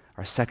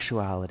 our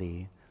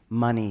sexuality,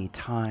 money,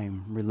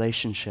 time,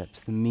 relationships,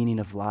 the meaning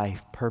of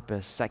life,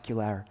 purpose,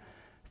 secular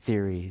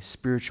theory,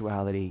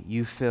 spirituality.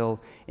 You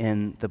fill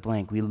in the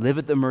blank. We live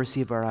at the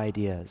mercy of our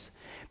ideas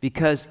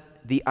because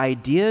the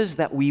ideas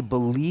that we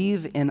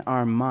believe in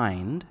our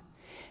mind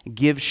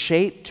give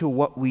shape to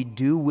what we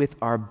do with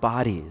our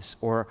bodies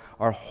or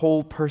our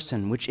whole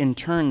person, which in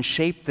turn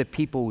shape the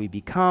people we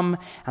become,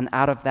 and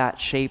out of that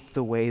shape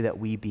the way that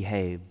we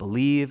behave.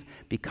 Believe,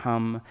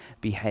 become,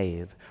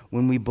 behave.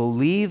 When we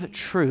believe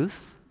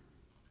truth,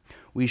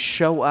 we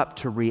show up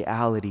to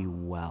reality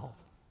well.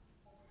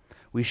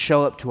 We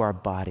show up to our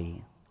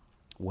body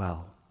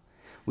well.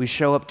 We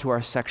show up to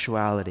our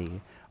sexuality,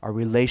 our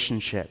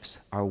relationships,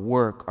 our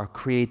work, our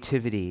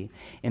creativity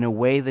in a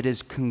way that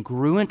is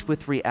congruent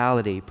with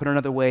reality. Put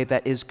another way,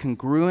 that is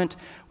congruent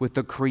with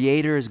the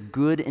Creator's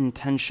good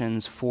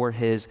intentions for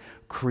His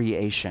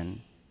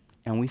creation.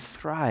 And we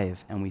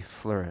thrive and we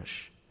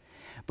flourish.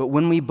 But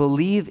when we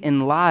believe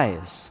in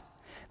lies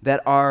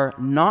that are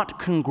not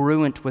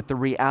congruent with the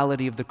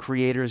reality of the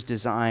Creator's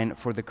design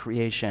for the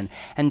creation.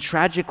 And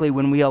tragically,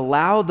 when we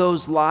allow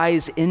those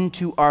lies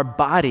into our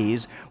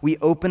bodies, we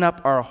open up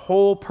our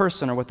whole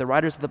person, or what the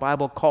writers of the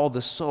Bible call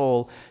the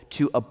soul,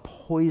 to a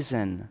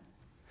poison.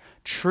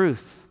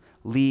 Truth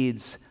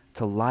leads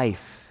to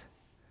life.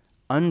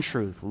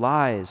 Untruth,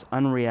 lies,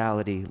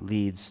 unreality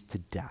leads to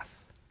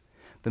death.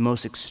 The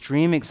most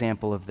extreme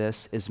example of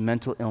this is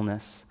mental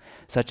illness,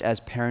 such as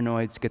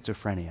paranoid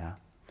schizophrenia,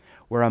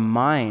 where a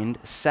mind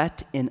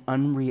set in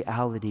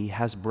unreality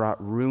has brought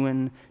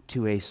ruin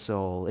to a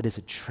soul. It is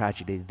a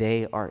tragedy.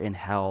 They are in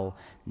hell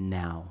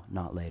now,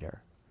 not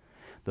later.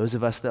 Those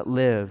of us that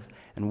live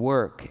and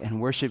work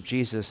and worship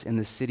Jesus in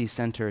the city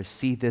center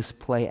see this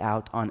play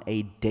out on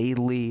a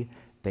daily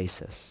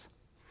basis.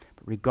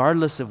 But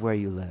regardless of where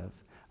you live,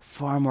 a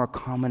far more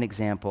common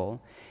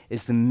example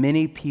is the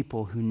many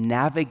people who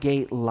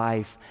navigate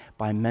life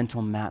by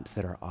mental maps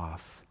that are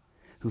off,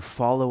 who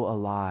follow a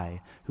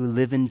lie, who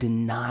live in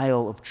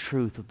denial of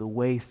truth, of the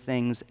way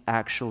things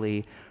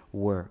actually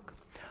work.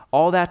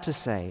 All that to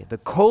say, the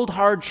cold,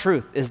 hard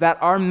truth is that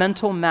our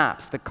mental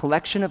maps, the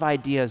collection of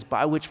ideas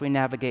by which we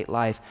navigate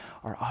life,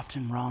 are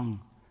often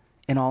wrong.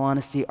 In all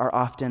honesty, are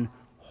often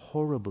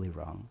horribly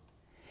wrong,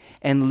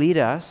 and lead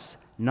us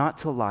not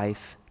to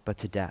life, but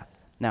to death.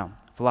 Now,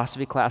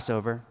 philosophy class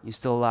over. You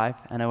still alive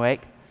and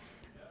awake?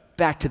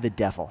 Back to the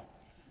devil.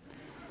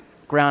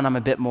 Ground I'm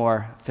a bit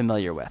more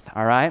familiar with,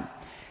 all right?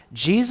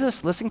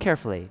 Jesus, listen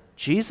carefully,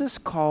 Jesus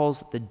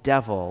calls the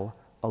devil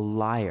a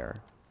liar.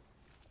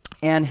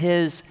 And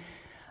his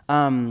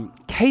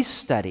case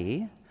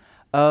study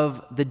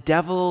of the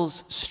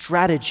devil's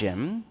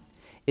stratagem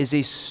is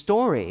a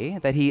story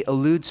that he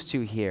alludes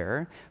to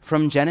here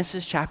from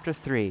Genesis chapter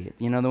 3.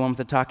 You know the one with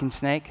the talking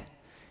snake?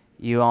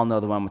 You all know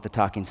the one with the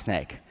talking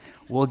snake.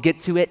 We'll get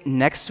to it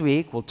next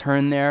week. We'll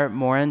turn there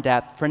more in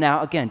depth. For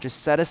now, again,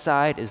 just set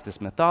aside, is this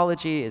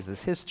mythology? Is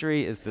this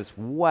history? Is this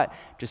what?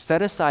 Just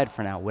set aside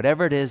for now.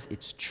 Whatever it is,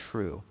 it's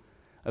true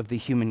of the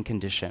human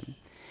condition.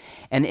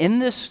 And in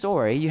this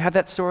story, you have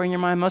that story in your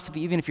mind. Most of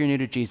you, even if you're new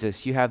to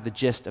Jesus, you have the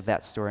gist of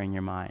that story in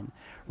your mind.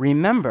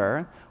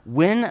 Remember,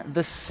 when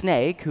the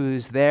snake,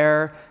 who's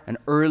there, an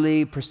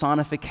early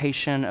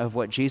personification of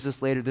what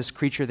Jesus later, this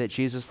creature that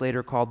Jesus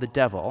later called the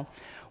devil,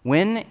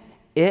 when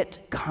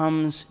it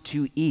comes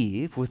to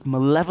Eve with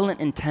malevolent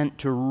intent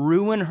to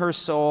ruin her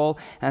soul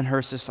and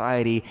her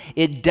society,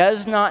 it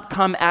does not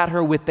come at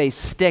her with a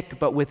stick,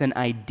 but with an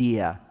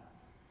idea.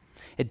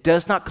 It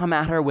does not come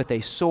at her with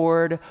a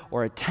sword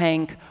or a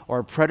tank or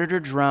a predator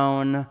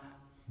drone,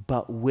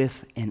 but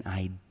with an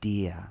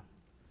idea.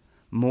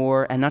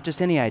 More, and not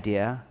just any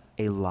idea,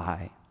 a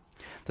lie.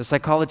 The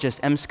psychologist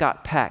M.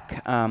 Scott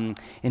Peck, in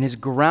his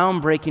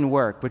groundbreaking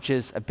work, which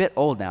is a bit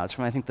old now, it's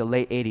from I think the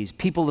late 80s,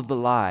 People of the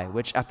Lie,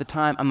 which at the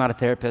time, I'm not a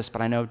therapist,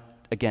 but I know,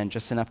 again,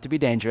 just enough to be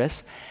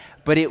dangerous,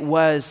 but it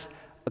was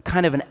a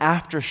kind of an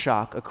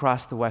aftershock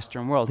across the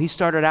Western world. He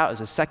started out as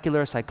a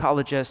secular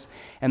psychologist,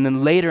 and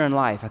then later in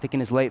life, I think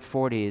in his late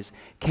 40s,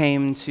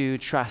 came to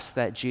trust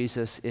that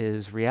Jesus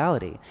is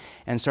reality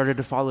and started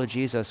to follow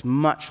Jesus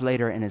much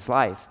later in his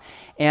life.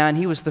 And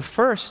he was the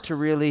first to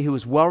really, who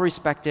was well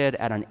respected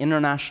at an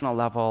international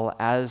level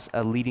as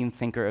a leading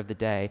thinker of the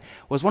day,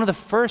 was one of the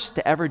first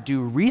to ever do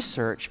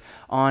research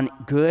on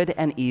good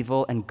and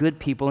evil and good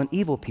people and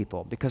evil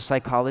people, because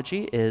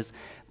psychology is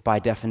by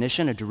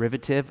definition, a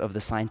derivative of the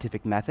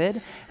scientific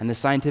method, and the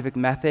scientific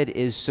method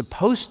is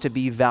supposed to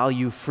be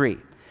value-free.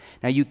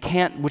 Now you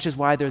can't, which is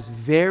why there's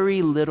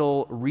very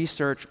little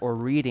research or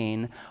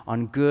reading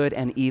on good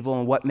and evil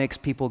and what makes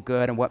people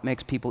good and what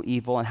makes people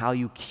evil and how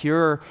you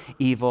cure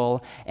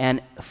evil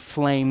and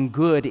flame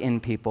good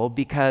in people,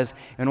 because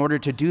in order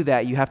to do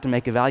that, you have to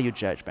make a value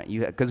judgment.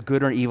 Because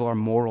good or evil are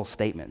moral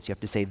statements. You have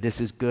to say,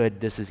 this is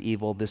good, this is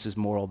evil, this is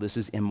moral, this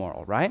is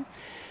immoral, right?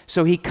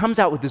 So he comes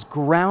out with this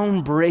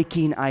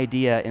groundbreaking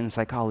idea in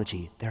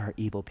psychology. There are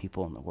evil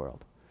people in the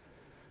world.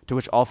 To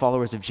which all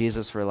followers of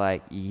Jesus were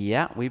like,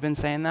 yeah, we've been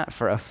saying that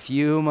for a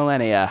few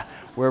millennia.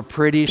 We're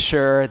pretty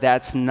sure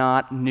that's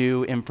not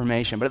new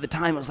information. But at the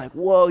time, it was like,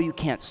 whoa, you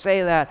can't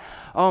say that.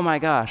 Oh my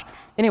gosh.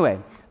 Anyway,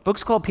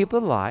 book's called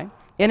People That Lie.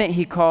 In it,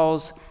 he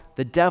calls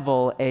the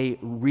devil a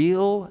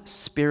real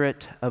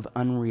spirit of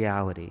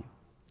unreality.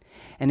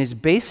 And his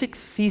basic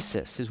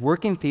thesis, his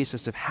working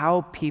thesis of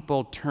how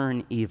people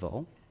turn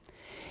evil,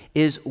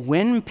 is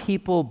when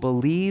people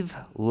believe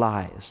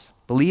lies,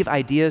 believe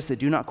ideas that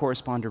do not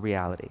correspond to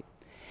reality.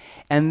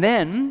 And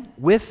then,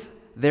 with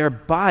their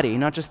body,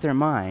 not just their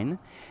mind,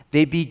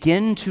 they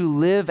begin to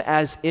live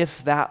as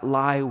if that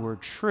lie were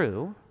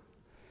true.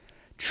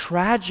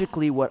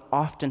 Tragically, what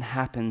often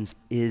happens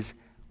is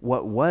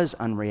what was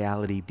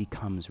unreality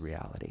becomes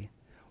reality.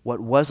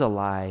 What was a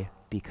lie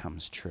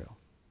becomes true.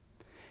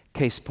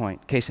 Case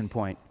in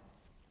point,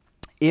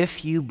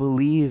 if you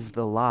believe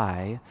the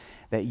lie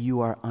that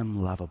you are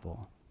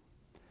unlovable,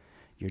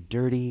 you're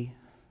dirty,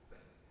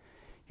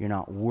 you're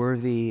not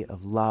worthy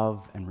of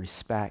love and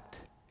respect,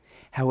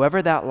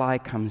 however that lie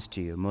comes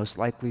to you, most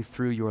likely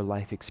through your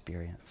life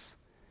experience,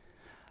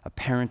 a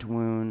parent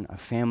wound, a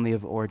family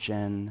of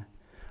origin,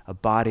 a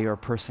body or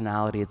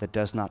personality that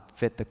does not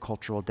fit the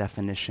cultural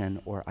definition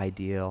or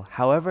ideal,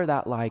 however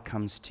that lie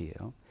comes to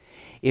you,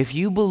 if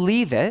you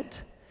believe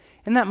it,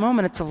 in that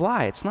moment it's a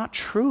lie. It's not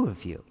true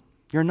of you.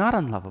 You're not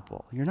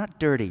unlovable. You're not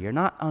dirty. You're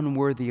not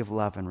unworthy of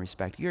love and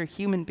respect. You're a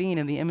human being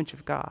in the image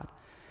of God.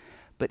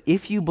 But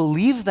if you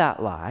believe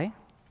that lie,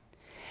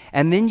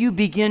 and then you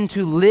begin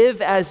to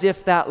live as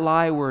if that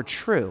lie were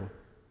true,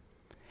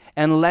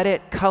 and let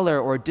it color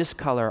or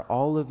discolor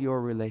all of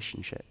your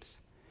relationships,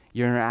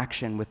 your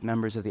interaction with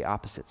members of the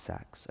opposite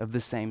sex, of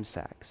the same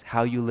sex,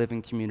 how you live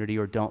in community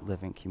or don't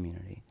live in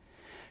community.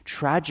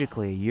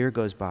 Tragically, a year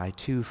goes by,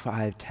 2,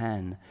 5,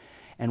 10,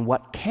 and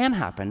what can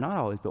happen, not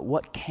always, but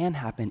what can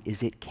happen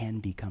is it can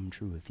become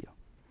true of you.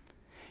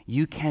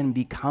 You can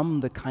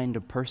become the kind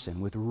of person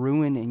with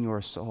ruin in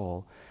your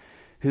soul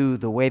who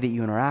the way that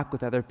you interact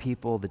with other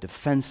people, the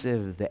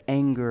defensive, the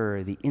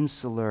anger, the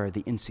insular,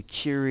 the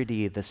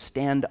insecurity, the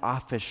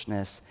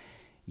standoffishness,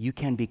 you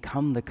can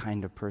become the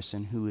kind of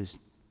person who is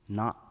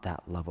not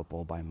that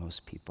lovable by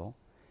most people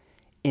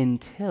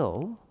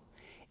until,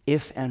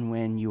 if and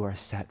when you are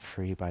set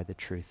free by the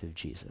truth of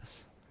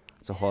Jesus.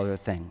 It's a whole other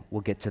thing.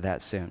 We'll get to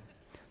that soon.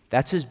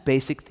 That's his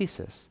basic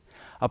thesis.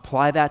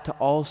 Apply that to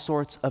all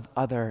sorts of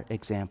other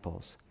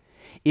examples.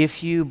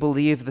 If you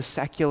believe the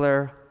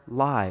secular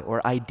lie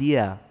or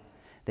idea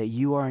that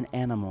you are an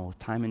animal with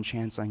time and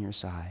chance on your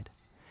side,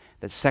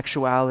 that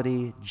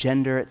sexuality,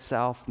 gender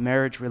itself,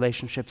 marriage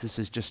relationships, this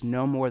is just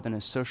no more than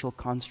a social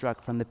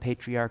construct from the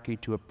patriarchy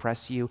to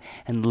oppress you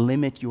and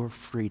limit your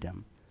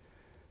freedom.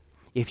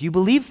 If you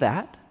believe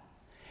that,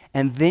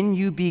 and then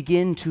you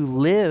begin to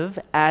live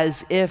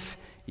as if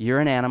you're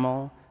an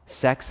animal,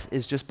 sex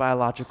is just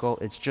biological,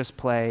 it's just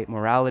play,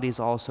 morality is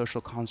all a social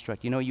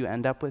construct, you know what you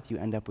end up with? You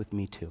end up with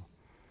Me Too.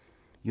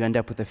 You end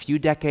up with a few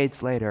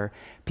decades later,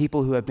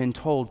 people who have been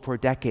told for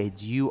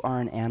decades, you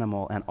are an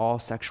animal and all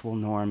sexual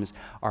norms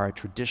are a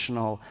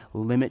traditional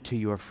limit to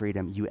your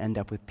freedom. You end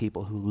up with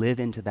people who live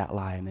into that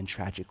lie, and then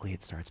tragically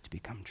it starts to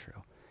become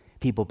true.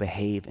 People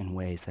behave in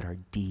ways that are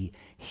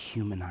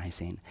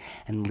dehumanizing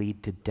and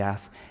lead to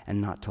death and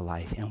not to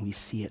life. And we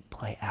see it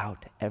play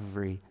out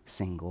every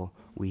single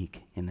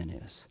week in the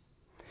news.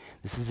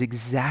 This is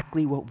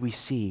exactly what we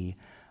see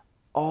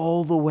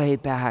all the way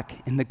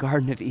back in the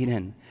Garden of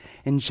Eden.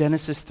 In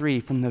Genesis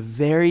 3, from the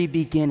very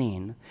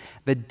beginning,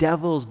 the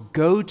devil's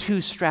go-to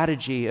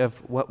strategy of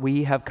what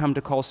we have come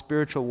to call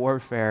spiritual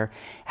warfare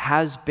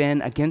has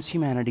been against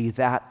humanity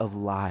that of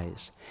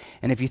lies.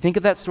 And if you think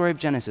of that story of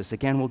Genesis,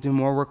 again, we'll do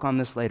more work on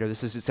this later.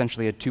 This is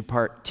essentially a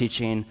two-part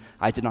teaching.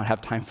 I did not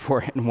have time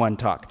for it in one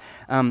talk.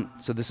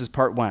 So this is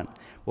part one.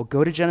 We'll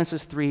go to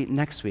Genesis 3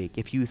 next week.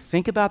 If you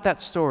think about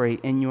that story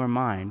in your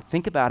mind,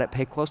 think about it,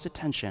 pay close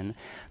attention.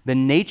 The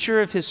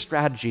nature of his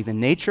strategy, the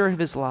nature of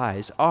his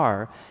lies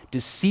are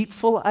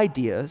deceitful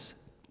ideas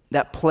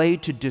that play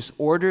to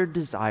disordered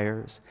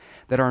desires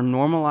that are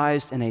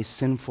normalized in a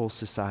sinful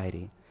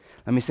society.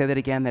 Let me say that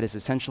again. That is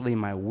essentially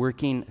my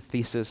working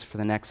thesis for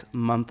the next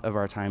month of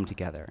our time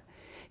together.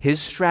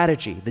 His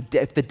strategy,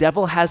 if the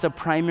devil has a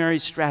primary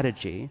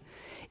strategy,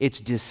 it's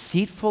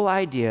deceitful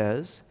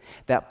ideas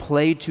that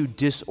play to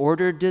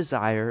disordered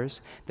desires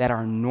that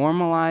are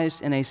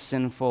normalized in a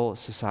sinful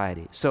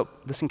society. So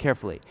listen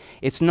carefully.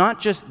 It's not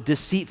just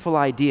deceitful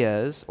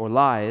ideas or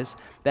lies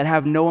that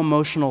have no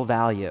emotional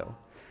value.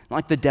 Not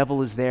like the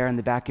devil is there in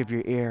the back of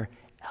your ear.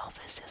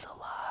 Elvis is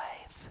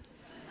alive.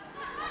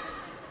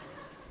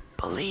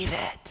 Believe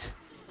it.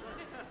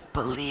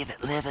 believe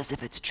it, live as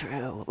if it's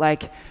true.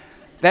 Like,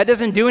 that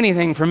doesn't do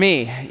anything for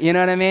me. You know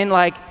what I mean?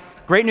 Like,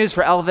 great news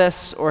for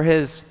Elvis or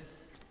his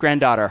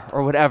granddaughter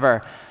or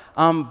whatever.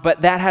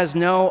 But that has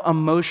no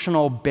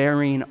emotional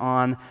bearing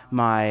on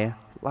my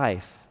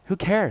life. Who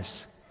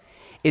cares?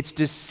 It's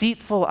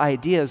deceitful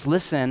ideas,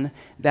 listen,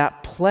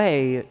 that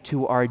play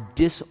to our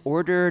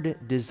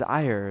disordered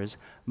desires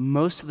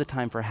most of the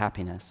time for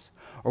happiness,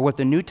 or what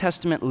the New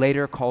Testament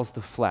later calls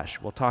the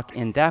flesh. We'll talk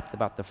in depth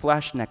about the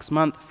flesh next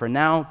month. For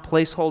now,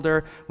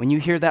 placeholder, when you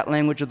hear that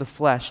language of the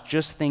flesh,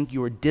 just think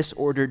your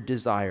disordered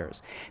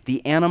desires.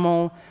 The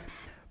animal,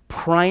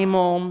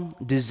 primal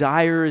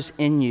desires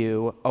in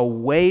you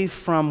away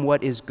from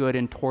what is good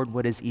and toward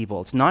what is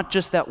evil. It's not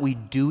just that we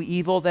do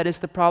evil that is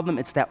the problem,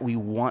 it's that we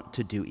want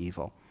to do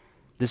evil.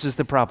 This is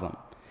the problem.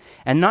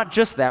 And not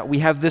just that, we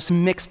have this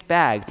mixed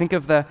bag. Think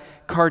of the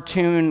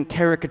cartoon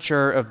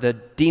caricature of the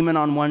demon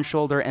on one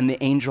shoulder and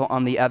the angel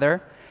on the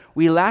other.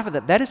 We laugh at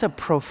that. That is a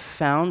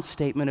profound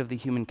statement of the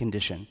human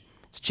condition.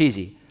 It's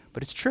cheesy,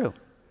 but it's true.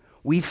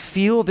 We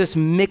feel this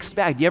mixed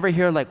bag. Do you ever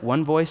hear like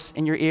one voice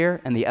in your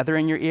ear and the other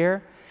in your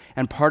ear?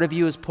 And part of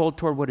you is pulled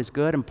toward what is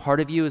good, and part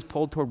of you is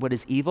pulled toward what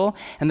is evil.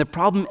 And the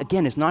problem,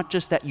 again, is not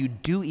just that you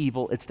do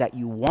evil, it's that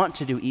you want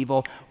to do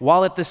evil,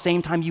 while at the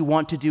same time you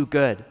want to do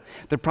good.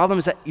 The problem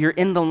is that you're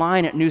in the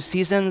line at New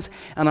Seasons,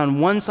 and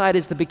on one side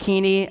is the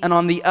bikini, and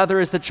on the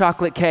other is the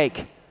chocolate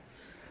cake.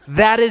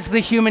 That is the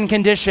human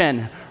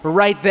condition,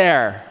 right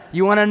there.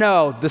 You want to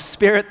know the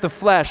spirit, the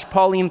flesh,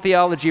 Pauline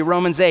theology,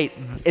 Romans 8,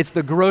 it's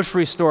the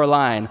grocery store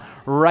line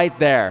right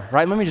there,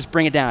 right? Let me just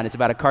bring it down. It's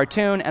about a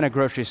cartoon and a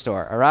grocery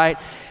store, all right?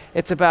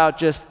 It's about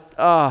just,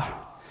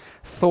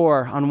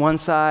 Thor on one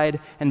side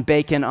and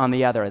bacon on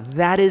the other.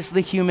 That is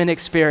the human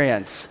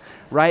experience,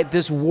 right?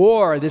 This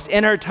war, this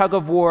inner tug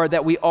of war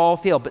that we all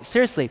feel. But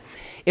seriously,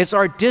 it's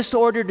our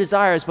disordered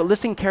desires, but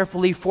listen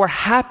carefully, for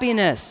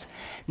happiness.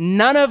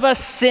 None of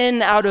us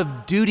sin out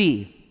of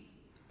duty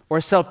or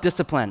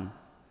self-discipline.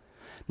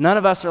 None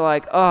of us are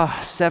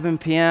like, 7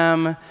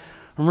 p.m.,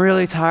 I'm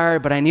really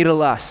tired, but I need a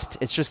lust.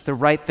 It's just the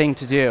right thing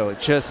to do.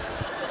 It's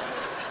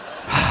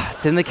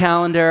in the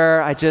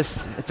calendar.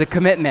 It's a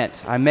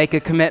commitment. I make a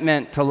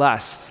commitment to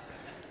lust.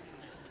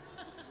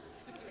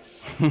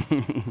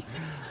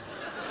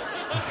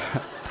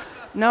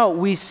 No,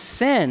 we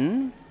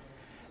sin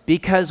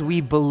because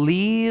we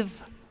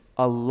believe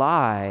a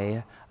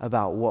lie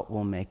about what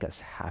will make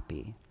us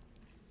happy.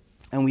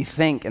 And we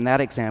think, in that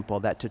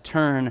example, that to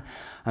turn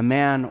a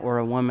man or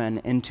a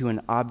woman into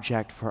an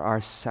object for our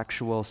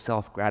sexual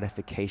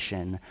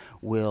self-gratification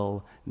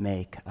will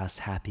make us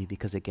happy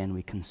because, again,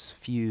 we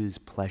confuse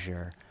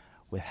pleasure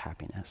with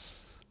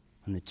happiness,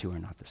 and the two are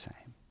not the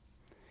same.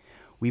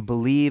 We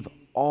believe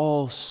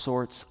all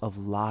sorts of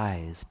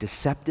lies,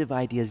 deceptive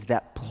ideas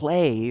that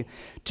play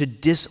to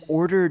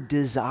disordered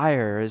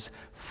desires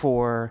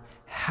for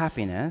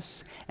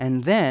happiness,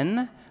 and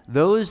then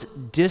those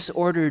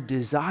disordered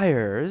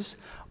desires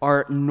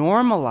are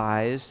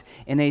normalized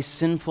in a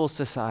sinful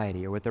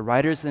society, or what the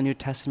writers of the New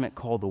Testament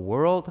call the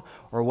world,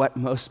 or what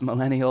most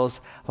millennials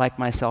like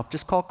myself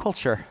just call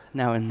culture.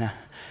 Now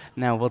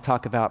we'll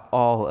talk about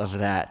all of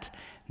that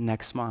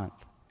next month.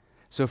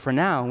 So for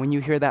now, when you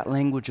hear that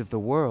language of the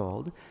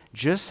world,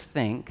 just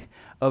think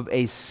of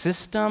a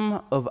system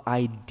of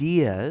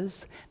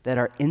ideas that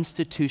are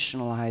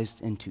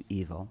institutionalized into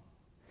evil.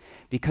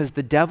 Because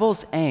the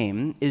devil's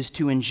aim is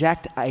to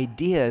inject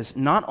ideas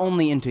not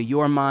only into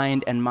your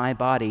mind and my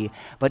body,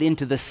 but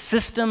into the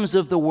systems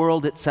of the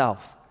world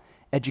itself.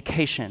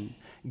 Education,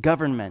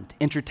 government,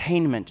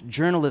 entertainment,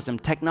 journalism,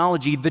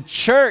 technology, the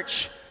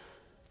church.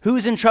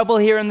 Who's in trouble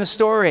here in the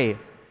story?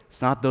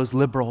 It's not those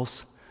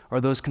liberals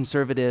or those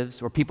conservatives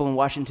or people in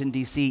Washington,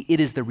 D.C. It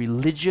is the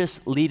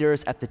religious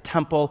leaders at the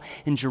temple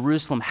in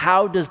Jerusalem.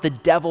 How does the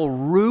devil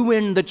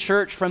ruin the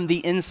church from the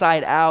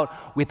inside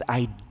out? With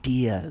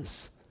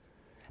ideas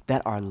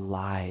that are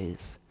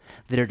lies,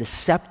 that are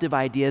deceptive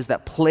ideas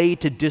that play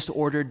to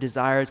disordered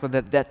desires,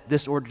 whether that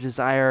disordered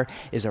desire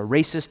is a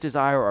racist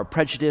desire or a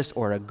prejudice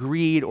or a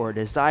greed or a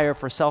desire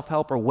for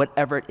self-help or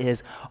whatever it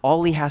is.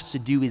 All he has to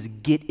do is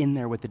get in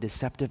there with a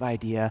deceptive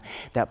idea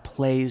that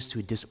plays to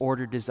a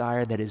disordered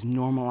desire that is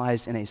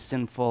normalized in a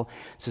sinful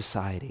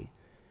society.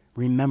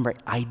 Remember,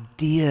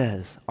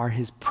 ideas are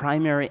his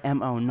primary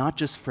MO, not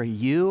just for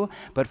you,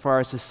 but for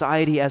our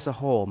society as a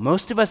whole.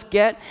 Most of us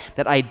get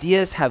that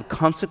ideas have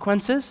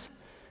consequences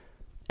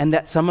and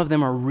that some of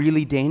them are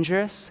really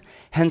dangerous.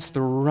 Hence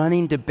the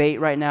running debate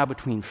right now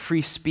between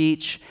free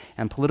speech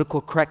and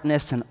political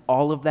correctness and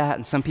all of that.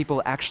 And some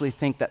people actually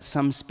think that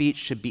some speech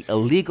should be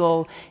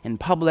illegal in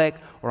public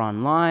or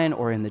online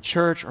or in the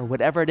church or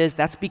whatever it is.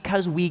 That's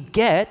because we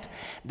get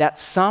that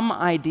some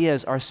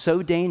ideas are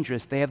so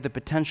dangerous they have the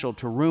potential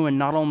to ruin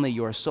not only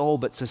your soul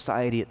but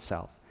society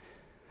itself.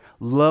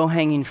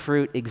 Low-hanging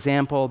fruit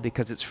example,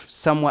 because it's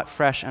somewhat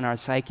fresh in our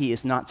psyche,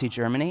 is Nazi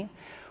Germany,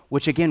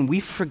 which again, we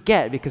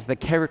forget because the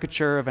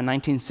caricature of a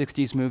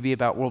 1960s movie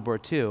about World War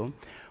II,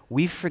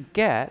 we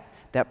forget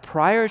that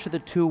prior to the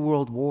two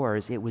world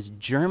wars, it was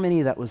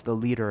Germany that was the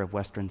leader of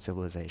Western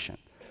civilization.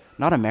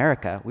 Not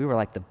America. We were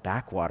like the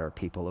backwater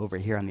people over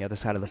here on the other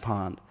side of the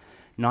pond.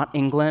 Not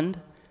England.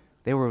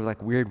 They were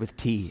like weird with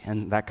tea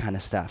and that kind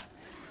of stuff.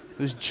 It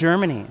was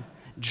Germany.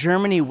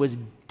 Germany was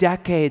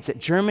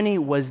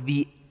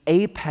the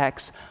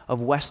apex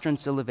of Western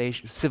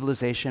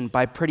civilization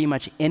by pretty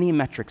much any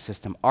metric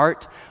system.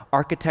 Art,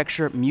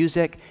 architecture,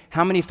 music.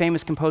 How many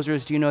famous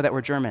composers do you know that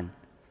were German?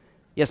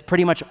 Yes,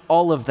 pretty much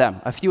all of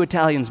them. A few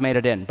Italians made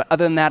it in, but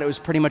other than that, it was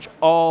pretty much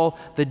all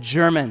the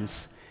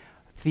Germans.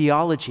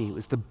 Theology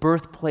was the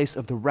birthplace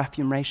of the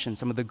Reformation,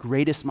 some of the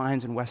greatest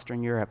minds in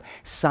Western Europe.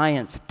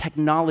 Science,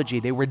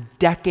 technology, they were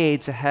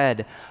decades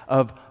ahead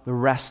of the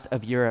rest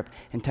of Europe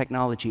in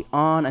technology.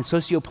 And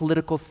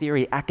socio-political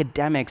theory,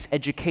 academics,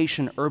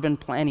 education, urban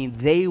planning,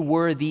 they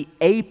were the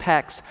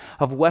apex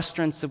of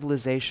Western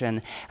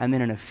civilization. And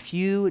then in a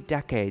few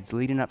decades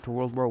leading up to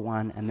World War I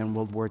and then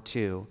World War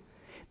II,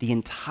 the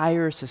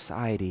entire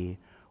society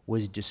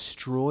was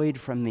destroyed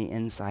from the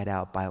inside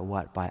out by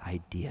what? By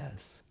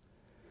ideas.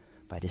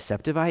 By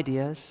deceptive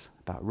ideas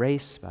about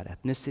race, about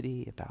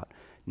ethnicity, about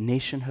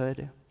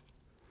nationhood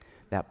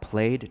that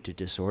played to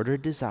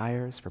disordered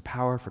desires for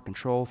power, for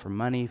control, for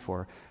money,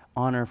 for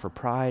honor, for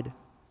pride,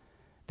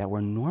 that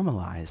were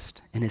normalized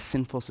in a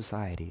sinful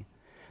society.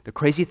 The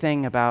crazy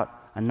thing about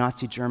a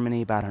Nazi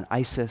Germany, about an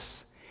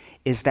ISIS,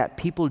 is that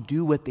people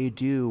do what they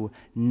do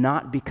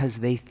not because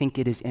they think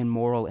it is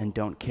immoral and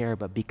don't care,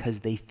 but because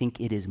they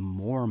think it is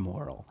more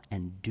moral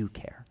and do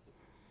care.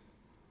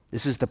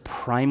 This is the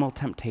primal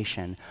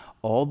temptation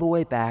all the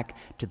way back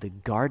to the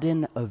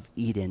Garden of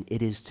Eden.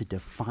 It is to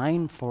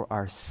define for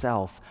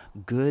ourselves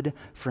good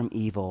from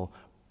evil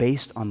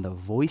based on the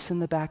voice in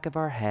the back of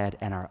our head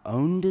and our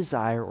own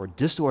desire or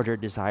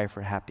disordered desire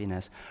for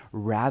happiness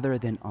rather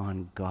than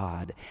on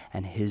God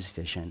and his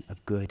vision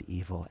of good,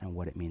 evil, and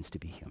what it means to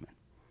be human.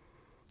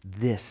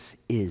 This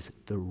is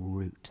the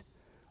root.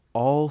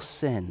 All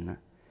sin,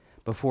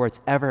 before it's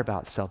ever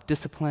about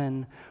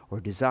self-discipline or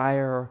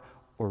desire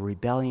or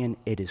rebellion,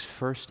 it is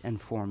first and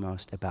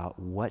foremost about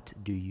what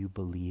do you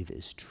believe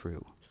is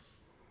true.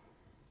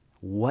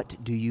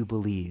 What do you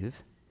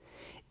believe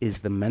is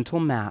the mental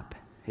map,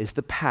 is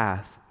the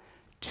path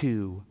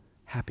to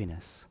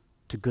happiness,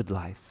 to good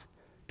life,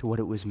 to what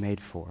it was made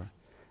for.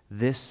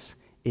 This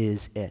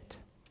is it.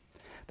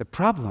 The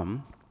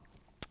problem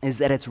is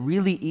that it's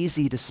really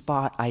easy to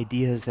spot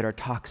ideas that are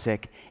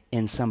toxic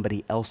in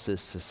somebody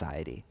else's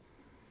society.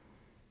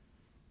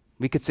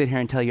 We could sit here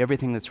and tell you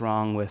everything that's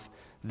wrong with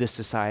this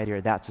society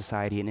or that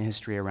society and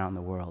history around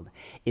the world.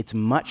 It's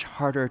much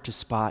harder to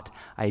spot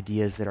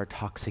ideas that are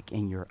toxic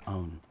in your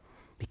own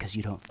because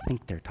you don't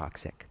think they're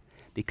toxic,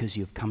 because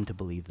you've come to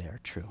believe they are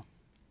true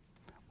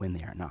when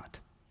they are not.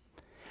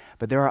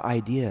 But there are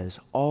ideas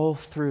all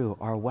through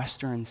our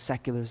Western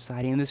secular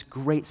society, in this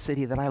great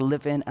city that I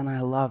live in and I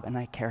love and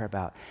I care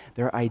about.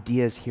 There are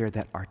ideas here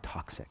that are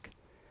toxic.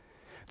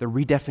 The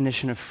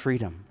redefinition of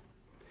freedom,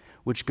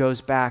 which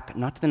goes back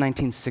not to the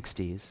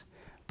 1960s,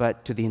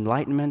 but to the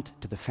Enlightenment,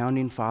 to the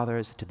Founding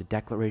Fathers, to the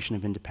Declaration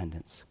of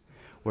Independence,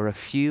 where a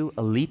few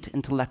elite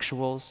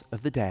intellectuals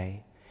of the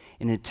day,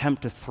 in an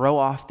attempt to throw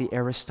off the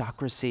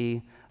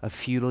aristocracy of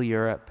feudal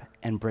Europe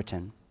and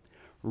Britain,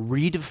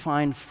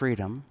 redefined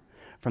freedom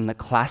from the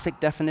classic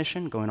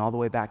definition, going all the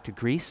way back to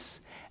Greece,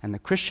 and the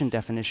Christian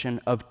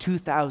definition of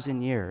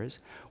 2,000 years,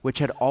 which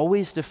had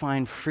always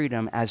defined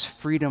freedom as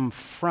freedom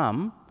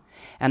from,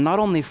 and not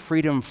only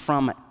freedom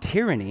from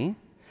tyranny,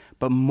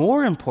 but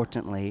more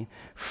importantly,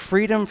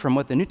 freedom from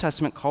what the New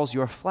Testament calls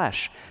your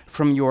flesh,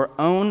 from your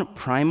own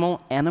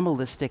primal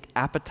animalistic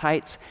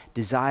appetites,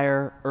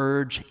 desire,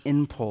 urge,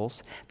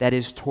 impulse that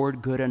is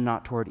toward good and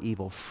not toward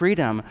evil.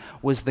 Freedom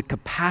was the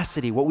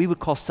capacity, what we would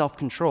call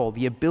self-control,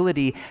 the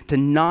ability to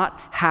not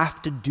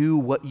have to do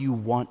what you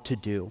want to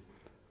do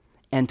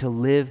and to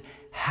live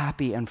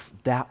happy, and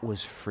that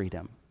was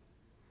freedom.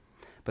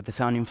 But the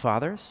Founding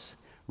Fathers,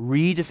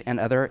 and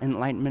other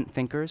Enlightenment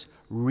thinkers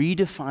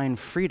redefine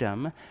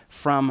freedom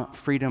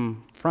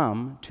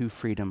from to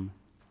freedom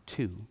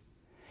to,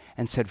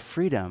 and said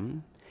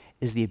freedom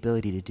is the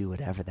ability to do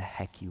whatever the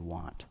heck you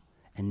want,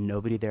 and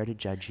nobody there to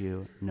judge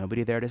you,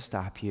 nobody there to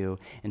stop you.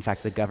 In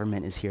fact, the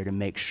government is here to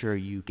make sure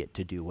you get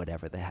to do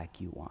whatever the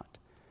heck you want.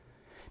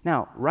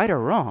 Now, right or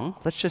wrong,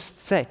 let's just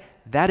say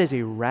that is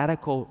a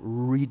radical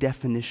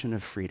redefinition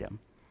of freedom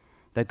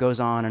that goes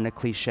on in a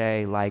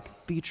cliche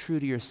like, be true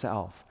to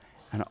yourself,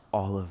 and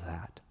all of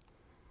that.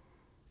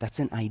 That's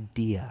an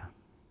idea.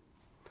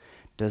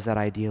 Does that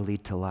idea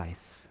lead to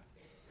life,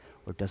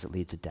 or does it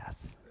lead to death?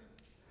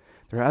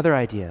 There are other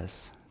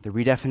ideas. The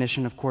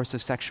redefinition, of course,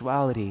 of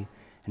sexuality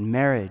and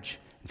marriage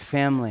and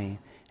family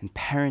and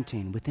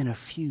parenting within a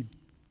few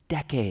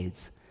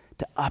decades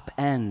to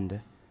upend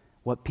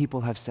what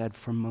people have said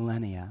for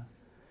millennia.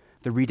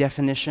 The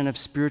redefinition of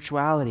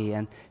spirituality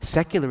and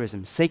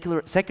secularism.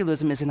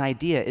 Secularism is an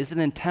idea, is an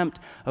attempt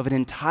of an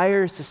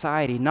entire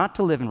society not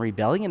to live in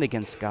rebellion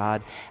against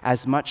God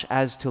as much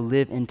as to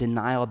live in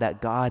denial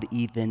that God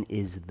even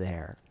is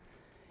there.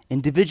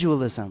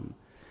 Individualism,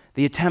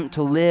 The attempt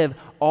to live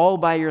all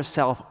by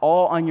yourself,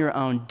 all on your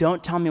own.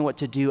 Don't tell me what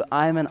to do.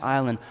 I'm an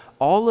island.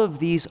 All of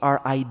these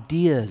are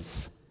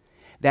ideas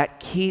that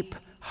keep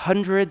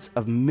hundreds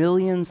of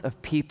millions of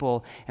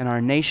people in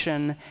our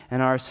nation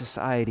and our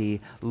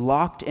society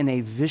locked in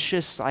a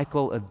vicious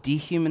cycle of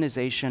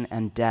dehumanization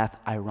and death,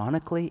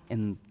 ironically,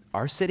 in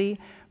our city,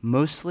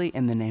 mostly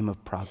in the name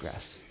of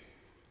progress.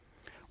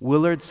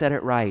 Willard said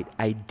it right.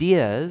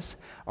 Ideas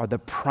are the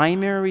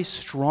primary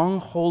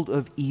stronghold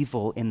of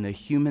evil in the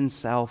human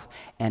self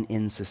and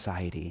in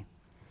society.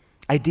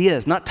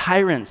 Ideas, not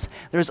tyrants.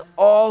 There's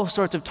all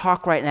sorts of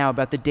talk right now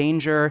about the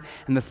danger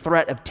and the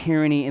threat of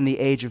tyranny in the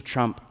age of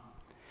Trump.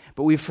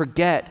 But we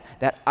forget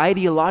that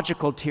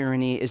ideological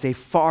tyranny is a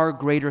far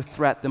greater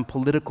threat than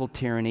political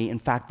tyranny. In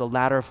fact, the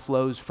latter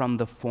flows from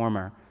the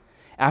former.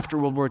 After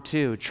World War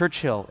II,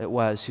 Churchill it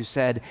was who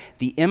said,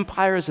 "The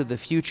empires of the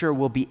future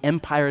will be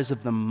empires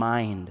of the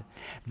mind."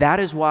 That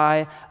is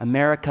why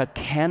America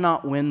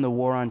cannot win the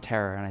war on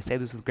terror. And I say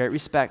this with great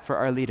respect for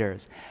our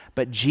leaders.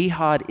 But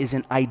jihad is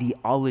an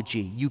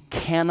ideology. You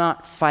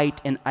cannot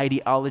fight an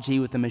ideology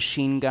with a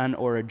machine gun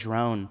or a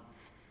drone.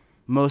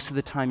 Most of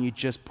the time, you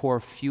just pour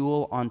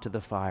fuel onto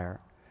the fire.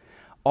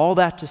 All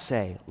that to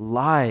say,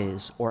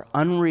 lies or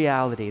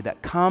unreality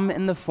that come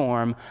in the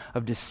form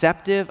of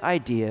deceptive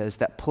ideas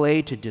that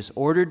play to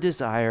disordered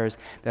desires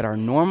that are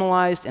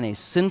normalized in a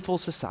sinful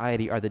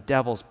society are the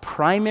devil's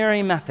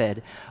primary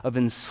method of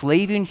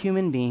enslaving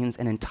human beings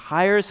and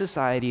entire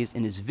societies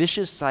in his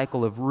vicious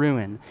cycle of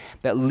ruin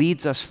that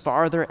leads us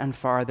farther and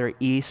farther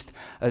east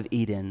of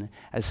Eden,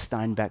 as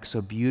Steinbeck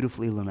so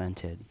beautifully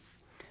lamented.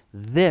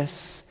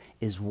 This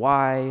is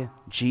why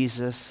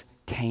Jesus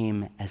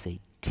came as a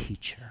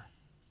teacher,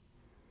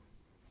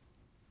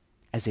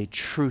 as a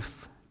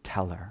truth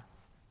teller,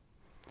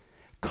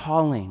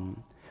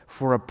 calling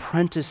for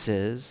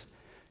apprentices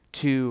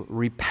to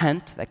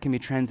repent, that can be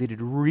translated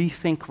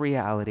rethink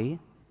reality,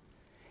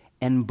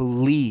 and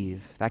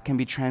believe, that can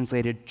be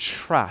translated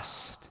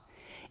trust,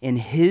 in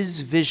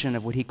his vision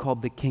of what he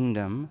called the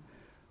kingdom,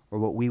 or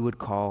what we would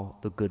call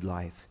the good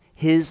life,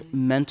 his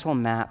mental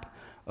map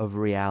of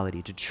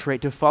reality.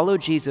 To follow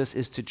Jesus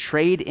is to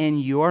trade in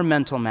your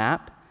mental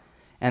map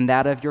and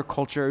that of your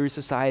culture, your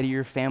society,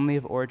 your family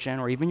of origin,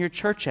 or even your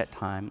church at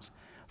times,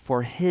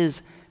 for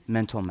his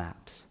mental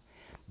maps.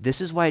 This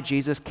is why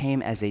Jesus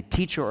came as a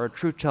teacher or a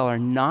truth teller,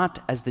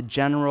 not as the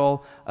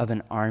general of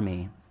an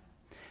army,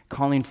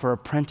 calling for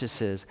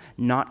apprentices,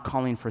 not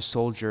calling for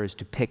soldiers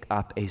to pick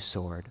up a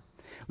sword.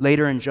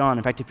 Later in John,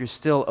 in fact, if you're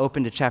still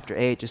open to chapter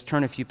 8, just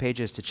turn a few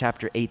pages to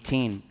chapter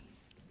 18.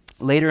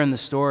 Later in the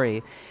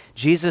story,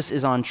 Jesus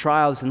is on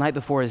trial. It's the night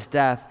before his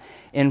death,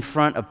 in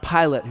front of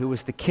Pilate, who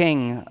was the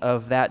king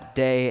of that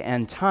day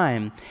and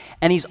time.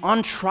 And he's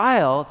on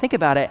trial, think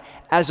about it,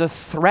 as a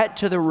threat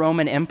to the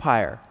Roman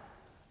Empire.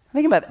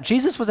 Think about it.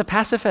 Jesus was a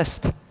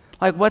pacifist.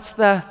 Like,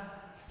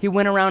 he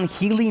went around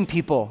healing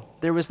people.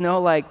 There was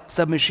no,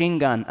 submachine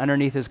gun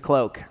underneath his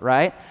cloak,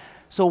 right?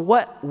 So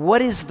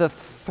what is the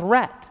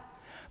threat?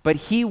 But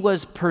he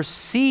was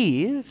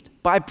perceived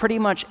by pretty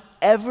much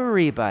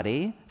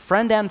everybody,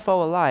 friend and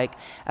foe alike,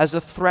 as a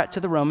threat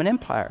to the Roman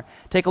Empire.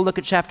 Take a look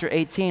at chapter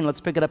 18.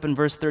 Let's pick it up in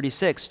verse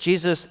 36.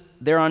 Jesus,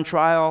 there on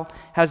trial,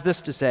 has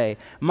this to say: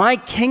 "My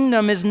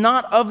kingdom is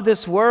not of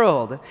this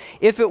world.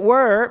 If it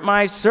were,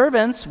 my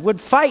servants would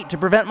fight to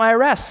prevent my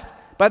arrest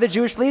by the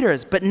Jewish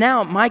leaders. But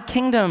now my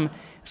kingdom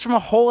is from a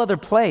whole other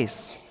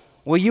place."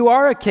 "Well, you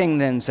are a king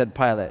then," said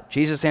Pilate.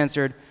 Jesus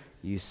answered,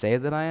 "You say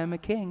that I am a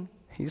king."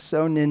 He's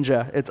so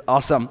ninja. It's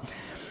awesome.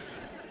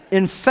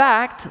 "In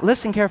fact,"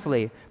 listen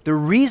carefully, "the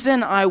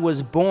reason I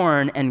was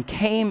born and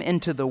came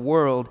into the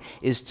world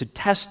is to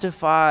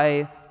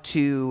testify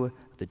to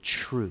the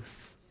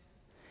truth.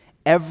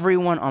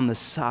 Everyone on the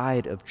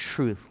side of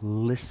truth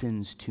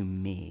listens to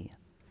me."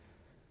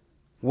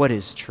 "What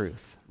is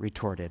truth?"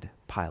 retorted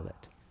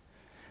Pilate.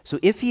 So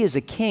if he is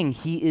a king,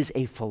 he is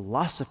a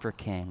philosopher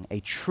king, a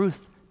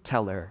truth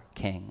teller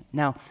king.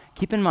 Now,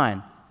 keep in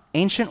mind,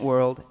 ancient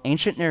world,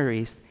 ancient Near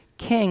East,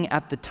 king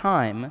at the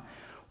time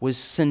was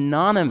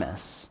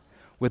synonymous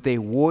with a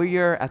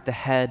warrior at the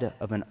head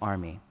of an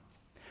army.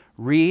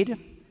 Read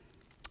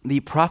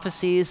the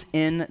prophecies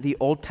in the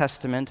Old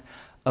Testament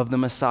of the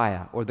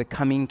Messiah, or the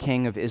coming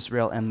king of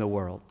Israel and the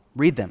world.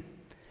 Read them.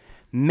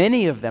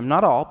 Many of them,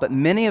 not all, but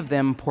many of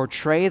them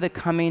portray the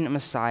coming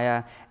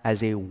Messiah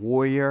as a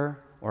warrior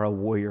or a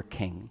warrior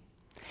king.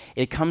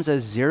 It comes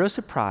as zero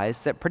surprise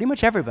that pretty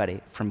much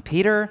everybody, from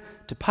Peter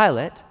to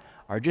Pilate,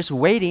 are just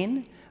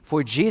waiting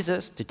for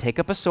Jesus to take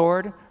up a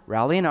sword,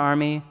 rally an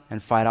army,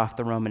 and fight off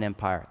the Roman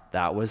Empire.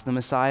 That was the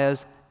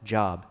Messiah's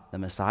job. The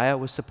Messiah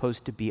was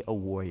supposed to be a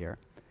warrior.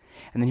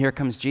 And then here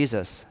comes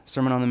Jesus,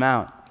 Sermon on the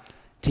Mount,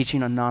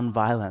 teaching on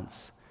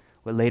nonviolence,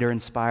 what later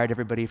inspired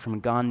everybody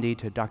from Gandhi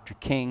to Dr.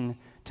 King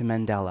to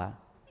Mandela.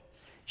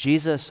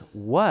 Jesus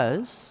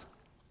was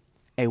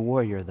a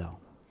warrior, though.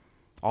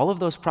 All of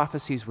those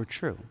prophecies were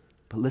true.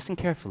 But listen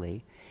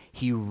carefully,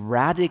 he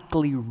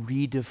radically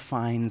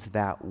redefines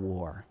that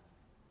war.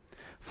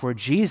 For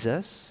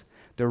Jesus,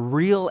 the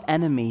real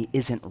enemy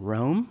isn't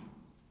Rome,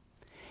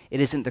 It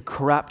isn't the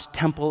corrupt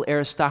temple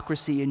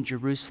aristocracy in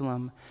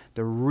Jerusalem.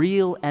 The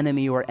real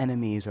enemy or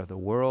enemies are the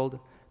world,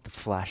 the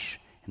flesh,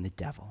 and the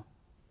devil.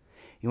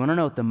 You want to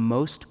know what the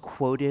most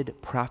quoted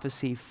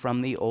prophecy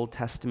from the Old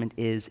Testament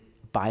is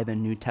by the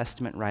New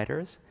Testament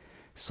writers?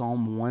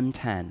 Psalm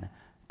 110.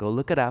 Go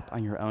look it up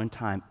on your own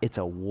time. It's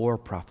a war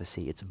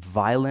prophecy. It's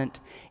violent,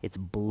 it's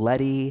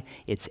bloody,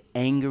 it's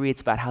angry.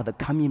 It's about how the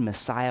coming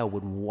Messiah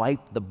would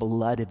wipe the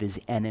blood of his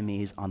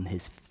enemies on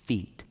his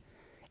feet.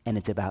 And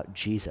it's about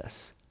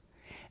Jesus.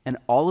 And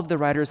all of the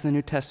writers in the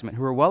New Testament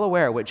who are well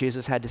aware of what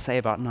Jesus had to say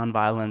about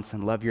nonviolence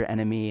and love your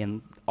enemy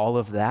and all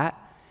of that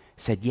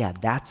said, yeah,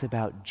 that's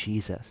about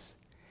Jesus.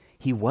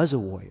 He was a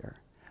warrior,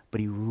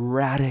 but he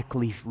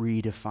radically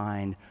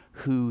redefined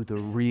who the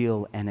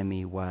real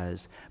enemy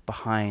was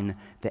behind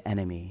the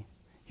enemy.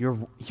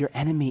 Your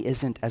enemy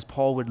isn't, as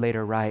Paul would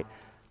later write,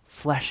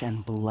 flesh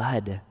and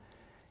blood.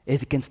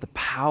 It's against the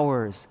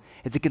powers.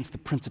 It's against the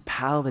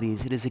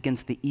principalities. It is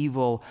against the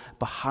evil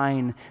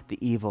behind the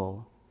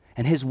evil.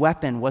 And his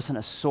weapon wasn't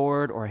a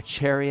sword or a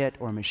chariot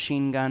or a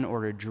machine gun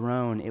or a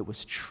drone. It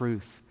was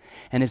truth.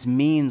 And his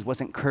means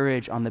wasn't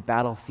courage on the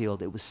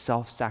battlefield. It was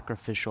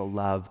self-sacrificial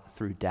love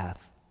through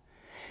death.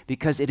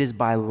 Because it is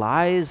by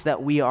lies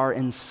that we are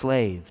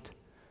enslaved.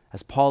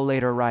 As Paul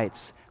later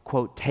writes,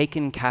 quote,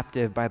 taken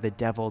captive by the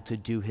devil to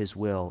do his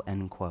will,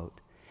 end quote.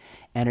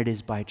 And it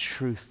is by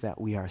truth that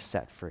we are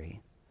set free.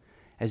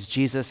 As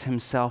Jesus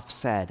himself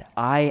said,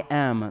 I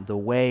am the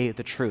way,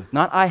 the truth.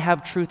 Not I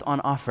have truth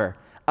on offer.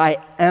 I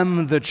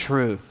am the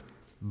truth.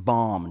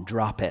 Bomb,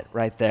 drop it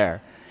right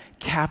there.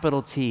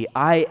 Capital T,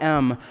 I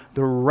am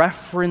the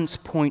reference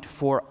point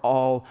for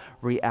all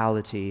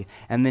reality.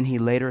 And then he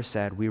later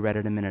said, we read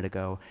it a minute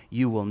ago,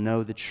 you will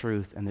know the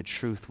truth and the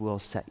truth will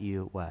set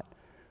you what?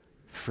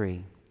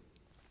 Free.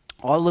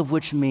 All of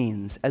which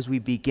means as we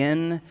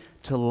begin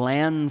to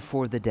land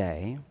for the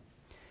day,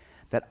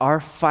 that our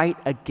fight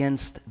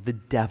against the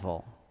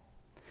devil,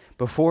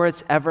 before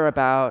it's ever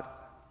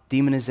about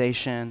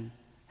demonization,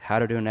 how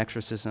to do an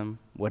exorcism,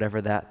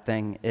 whatever that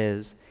thing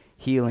is,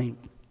 healing,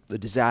 the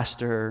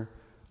disaster,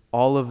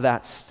 all of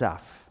that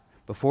stuff.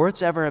 Before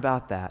it's ever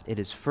about that, it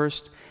is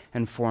first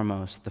and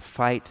foremost the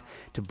fight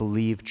to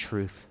believe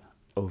truth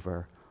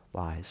over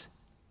lies.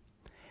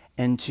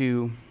 And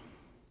to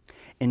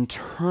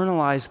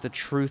internalize the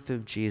truth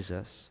of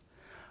Jesus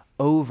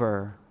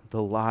over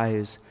the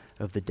lies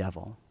of the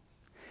devil.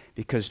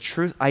 Because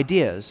truth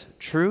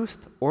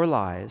or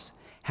lies,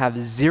 have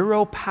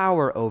zero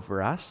power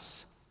over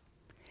us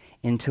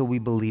until we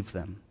believe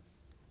them.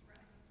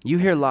 You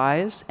hear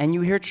lies and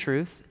you hear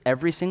truth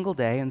every single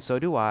day, and so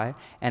do I,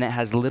 and it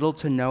has little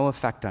to no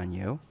effect on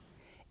you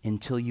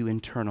until you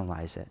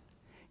internalize it.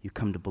 You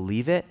come to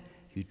believe it,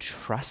 you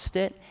trust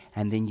it,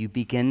 and then you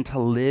begin to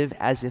live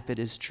as if it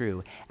is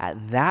true.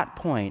 At that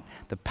point,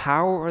 the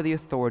power or the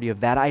authority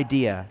of that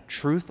idea,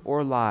 truth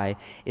or lie,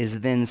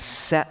 is then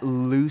set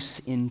loose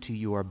into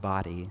your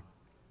body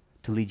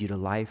to lead you to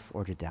life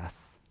or to death,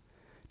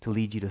 to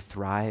lead you to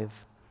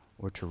thrive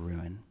or to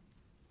ruin.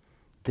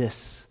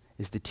 This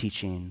is the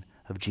teaching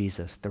of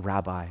Jesus, the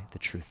rabbi, the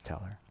truth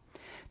teller.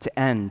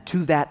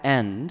 To that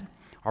end,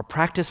 our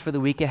practice for the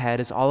week ahead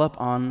is all up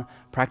on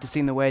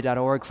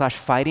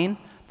practicingtheway.org/fighting.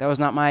 That was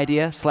not my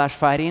idea,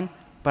 /fighting,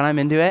 but I'm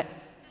into it.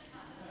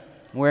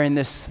 I'm wearing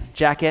this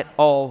jacket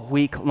all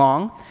week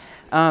long.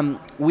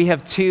 We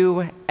have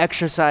 2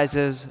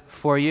 exercises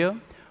for you.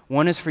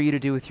 One is for you to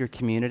do with your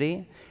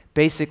community.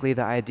 Basically,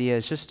 the idea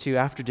is just to,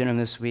 after dinner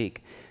this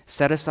week,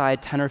 set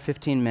aside 10 or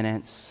 15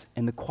 minutes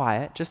in the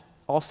quiet, just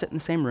all sit in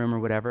the same room or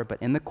whatever, but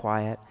in the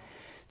quiet,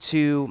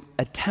 to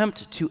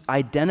attempt to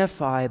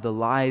identify the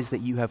lies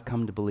that you have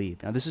come to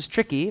believe. Now, this is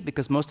tricky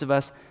because most of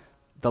us,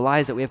 the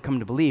lies that we have come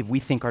to believe, we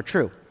think are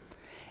true.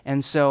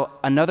 And so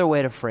another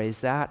way to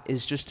phrase that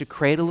is just to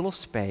create a little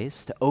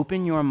space, to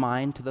open your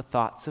mind to the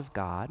thoughts of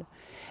God,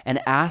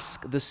 and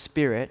ask the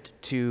Spirit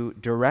to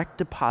direct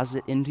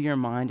deposit into your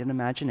mind and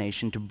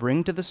imagination, to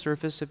bring to the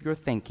surface of your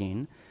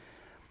thinking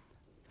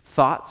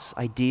thoughts,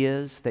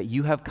 ideas that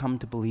you have come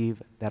to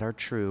believe that are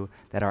true,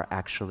 that are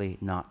actually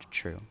not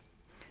true.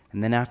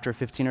 And then after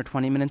 15 or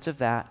 20 minutes of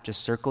that,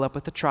 just circle up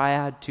with a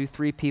triad, 2,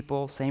 3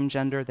 people, same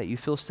gender, that you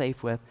feel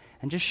safe with,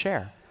 and just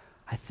share.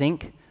 I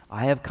think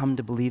I have come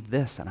to believe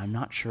this, and I'm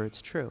not sure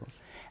it's true.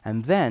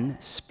 And then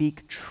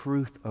speak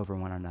truth over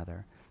one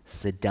another. This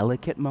is a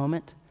delicate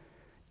moment.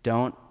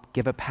 Don't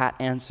give a pat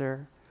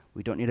answer.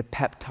 We don't need a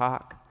pep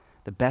talk.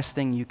 The best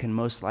thing you can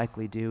most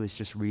likely do is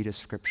just read a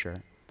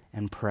scripture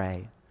and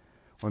pray.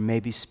 Or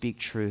maybe speak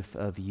truth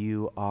of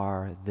you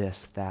are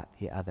this, that,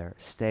 the other.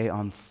 Stay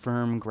on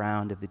firm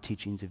ground of the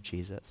teachings of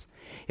Jesus.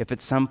 If at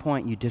some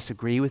point you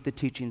disagree with the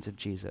teachings of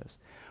Jesus,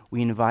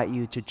 we invite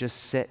you to just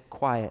sit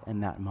quiet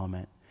in that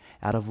moment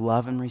out of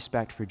love and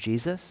respect for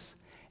Jesus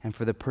and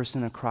for the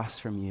person across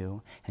from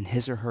you and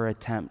his or her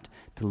attempt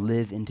to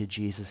live into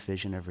Jesus'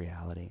 vision of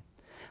reality.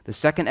 The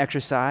second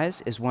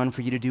exercise is one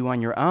for you to do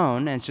on your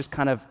own, and it's just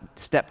kind of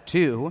step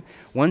 2.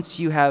 Once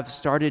you have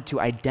started to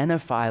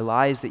identify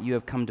lies that you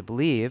have come to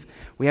believe,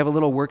 we have a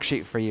little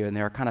worksheet for you, and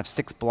there are kind of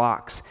 6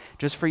 blocks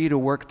just for you to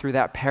work through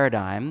that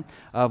paradigm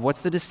of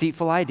what's the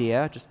deceitful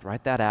idea, just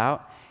write that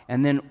out,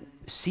 and then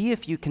see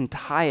if you can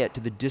tie it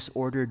to the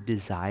disordered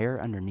desire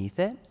underneath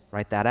it.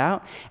 Write that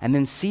out, and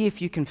then see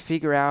if you can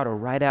figure out or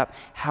write out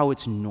how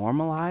it's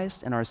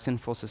normalized in our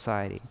sinful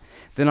society.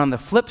 Then on the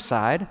flip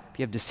side, if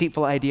you have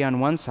deceitful idea on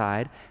one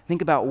side,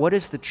 think about what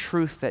is the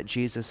truth that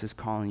Jesus is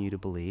calling you to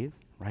believe.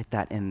 Write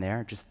that in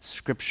there, just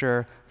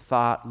scripture,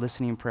 thought,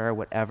 listening prayer,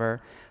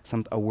 whatever,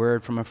 a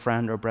word from a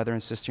friend or brother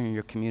and sister in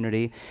your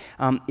community.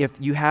 If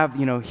you have,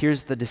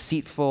 here's the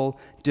deceitful,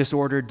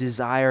 disordered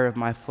desire of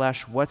my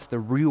flesh, what's the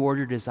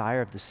reordered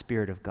desire of the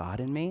Spirit of God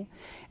in me?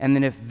 And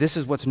then if this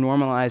is what's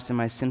normalized in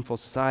my sinful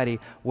society,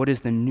 what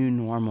is the new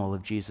normal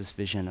of Jesus'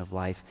 vision of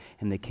life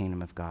in the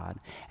kingdom of God?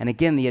 And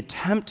again, the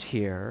attempt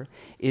here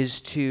is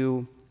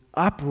to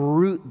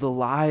uproot the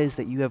lies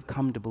that you have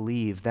come to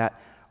believe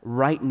that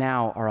right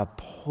now are a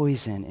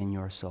poison in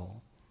your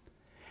soul,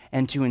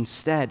 and to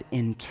instead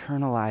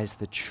internalize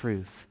the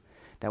truth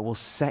that will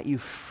set you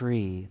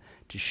free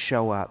to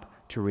show up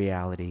to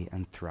reality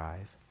and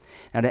thrive.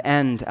 Now to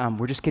end,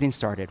 we're just getting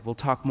started. We'll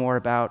talk more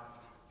about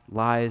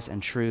lies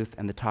and truth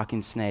and the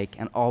talking snake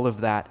and all of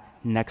that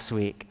next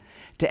week.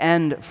 To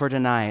end for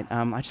tonight,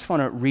 I just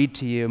want to read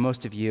to you,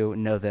 most of you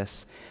know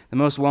this, the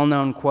most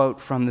well-known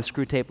quote from the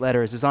Screwtape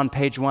Letters is on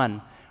page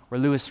 1,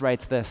 where Lewis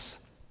writes this: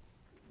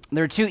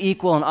 "There are 2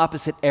 equal and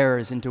opposite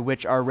errors into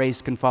which our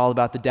race can fall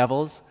about the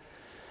devils.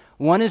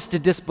 One is to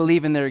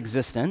disbelieve in their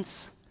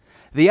existence.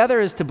 The other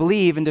is to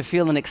believe and to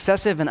feel an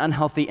excessive and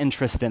unhealthy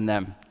interest in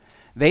them.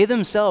 They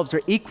themselves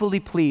are equally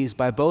pleased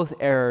by both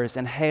errors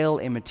and hail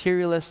a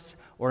materialist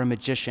or a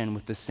magician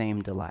with the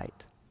same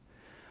delight."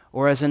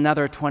 Or as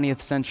another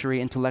 20th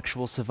century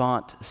intellectual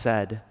savant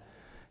said,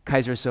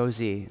 Kaiser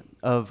Soze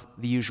of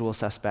The Usual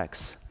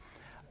Suspects,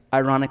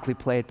 ironically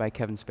played by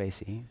Kevin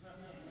Spacey,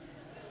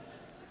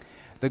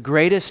 "The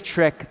greatest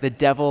trick the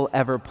devil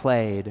ever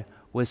played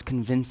was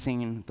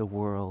convincing the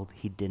world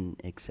he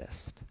didn't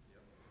exist."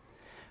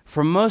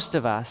 For most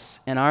of us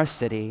in our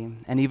city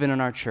and even in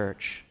our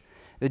church,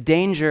 the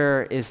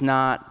danger is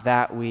not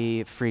that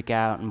we freak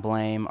out and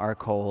blame our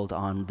cold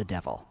on the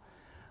devil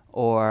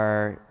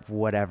or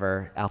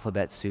whatever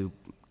alphabet soup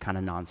kind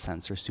of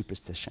nonsense or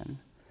superstition.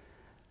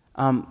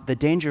 The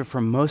danger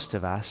for most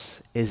of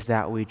us is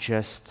that we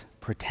just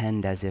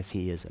pretend as if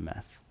he is a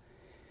myth,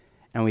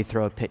 and we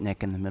throw a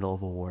picnic in the middle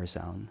of a war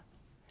zone.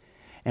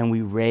 And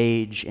we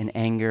rage in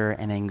anger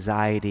and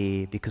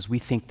anxiety because we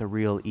think the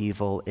real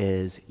evil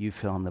is you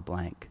fill in the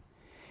blank.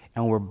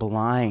 And we're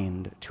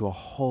blind to a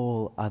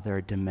whole other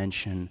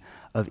dimension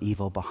of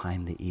evil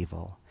behind the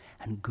evil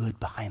and good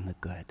behind the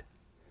good.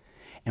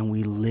 And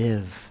we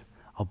live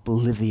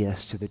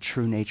oblivious to the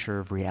true nature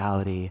of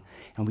reality,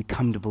 and we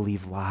come to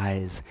believe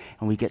lies,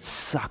 and we get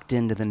sucked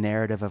into the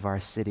narrative of our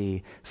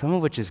city, some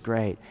of which is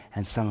great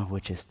and some of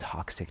which is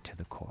toxic to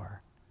the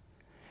core.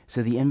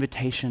 So the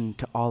invitation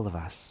to all of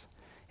us,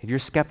 if you're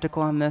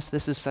skeptical on this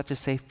is such a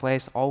safe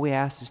place. All we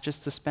ask is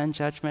just suspend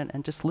judgment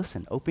and just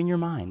listen. Open your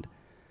mind.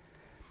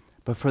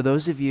 But for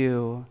those of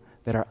you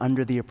that are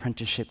under the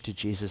apprenticeship to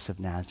Jesus of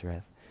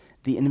Nazareth,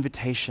 the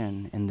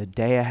invitation in the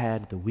day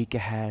ahead, the week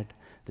ahead,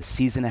 the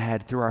season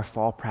ahead, through our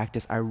fall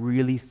practice, I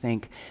really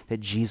think that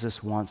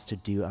Jesus wants to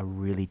do a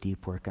really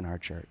deep work in our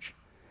church.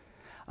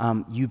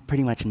 You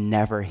pretty much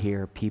never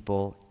hear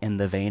people in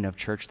the vein of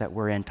church that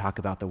we're in talk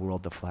about the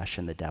world, the flesh,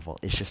 and the devil.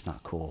 It's just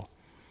not cool.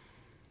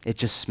 It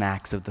just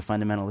smacks of the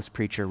fundamentalist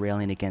preacher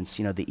railing against,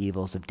 the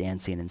evils of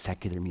dancing and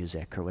secular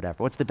music or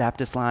whatever. What's the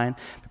Baptist line?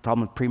 The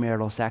problem with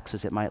premarital sex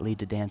is it might lead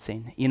to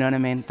dancing. You know what I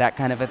mean? That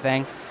kind of a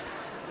thing.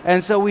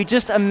 And so we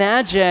just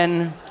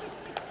imagine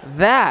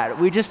that.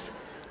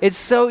 It's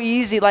so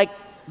easy. Like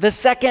the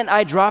second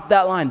I drop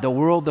that line, the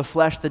world, the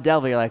flesh, the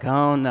devil, you're like,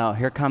 oh no,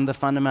 here come the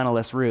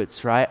fundamentalist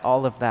roots, right?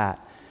 All of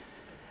that.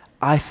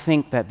 I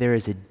think that there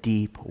is a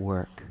deep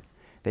work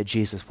that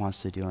Jesus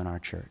wants to do in our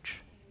church.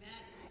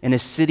 In a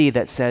city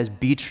that says,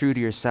 be true to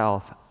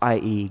yourself,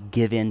 i.e.,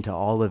 give in to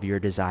all of your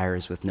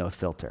desires with no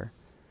filter,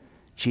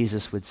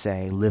 Jesus would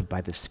say, live by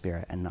the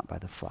Spirit and not by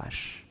the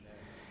flesh.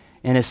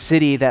 In a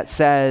city that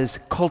says,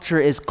 culture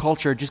is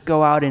culture, just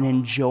go out and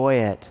enjoy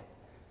it,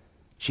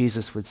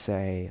 Jesus would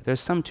say,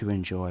 there's some to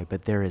enjoy,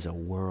 but there is a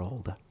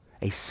world,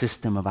 a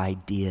system of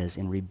ideas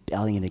in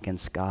rebellion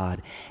against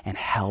God and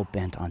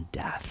hell-bent on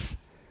death.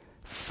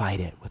 Fight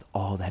it with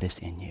all that is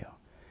in you.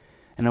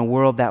 In a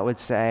world that would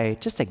say,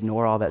 just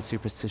ignore all that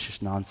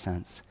superstitious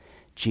nonsense,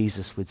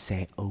 Jesus would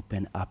say,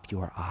 open up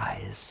your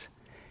eyes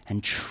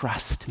and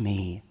trust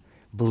me.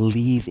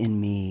 Believe in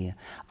me.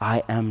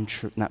 I am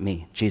true. Not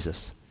me,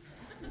 Jesus.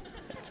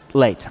 It's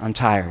late. I'm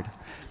tired.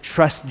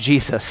 Trust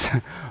Jesus.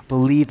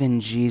 Believe in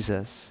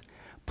Jesus.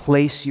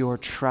 Place your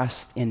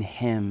trust in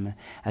him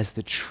as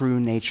the true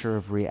nature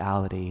of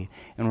reality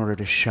in order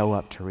to show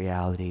up to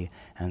reality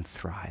and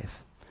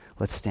thrive.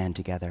 Let's stand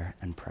together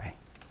and pray.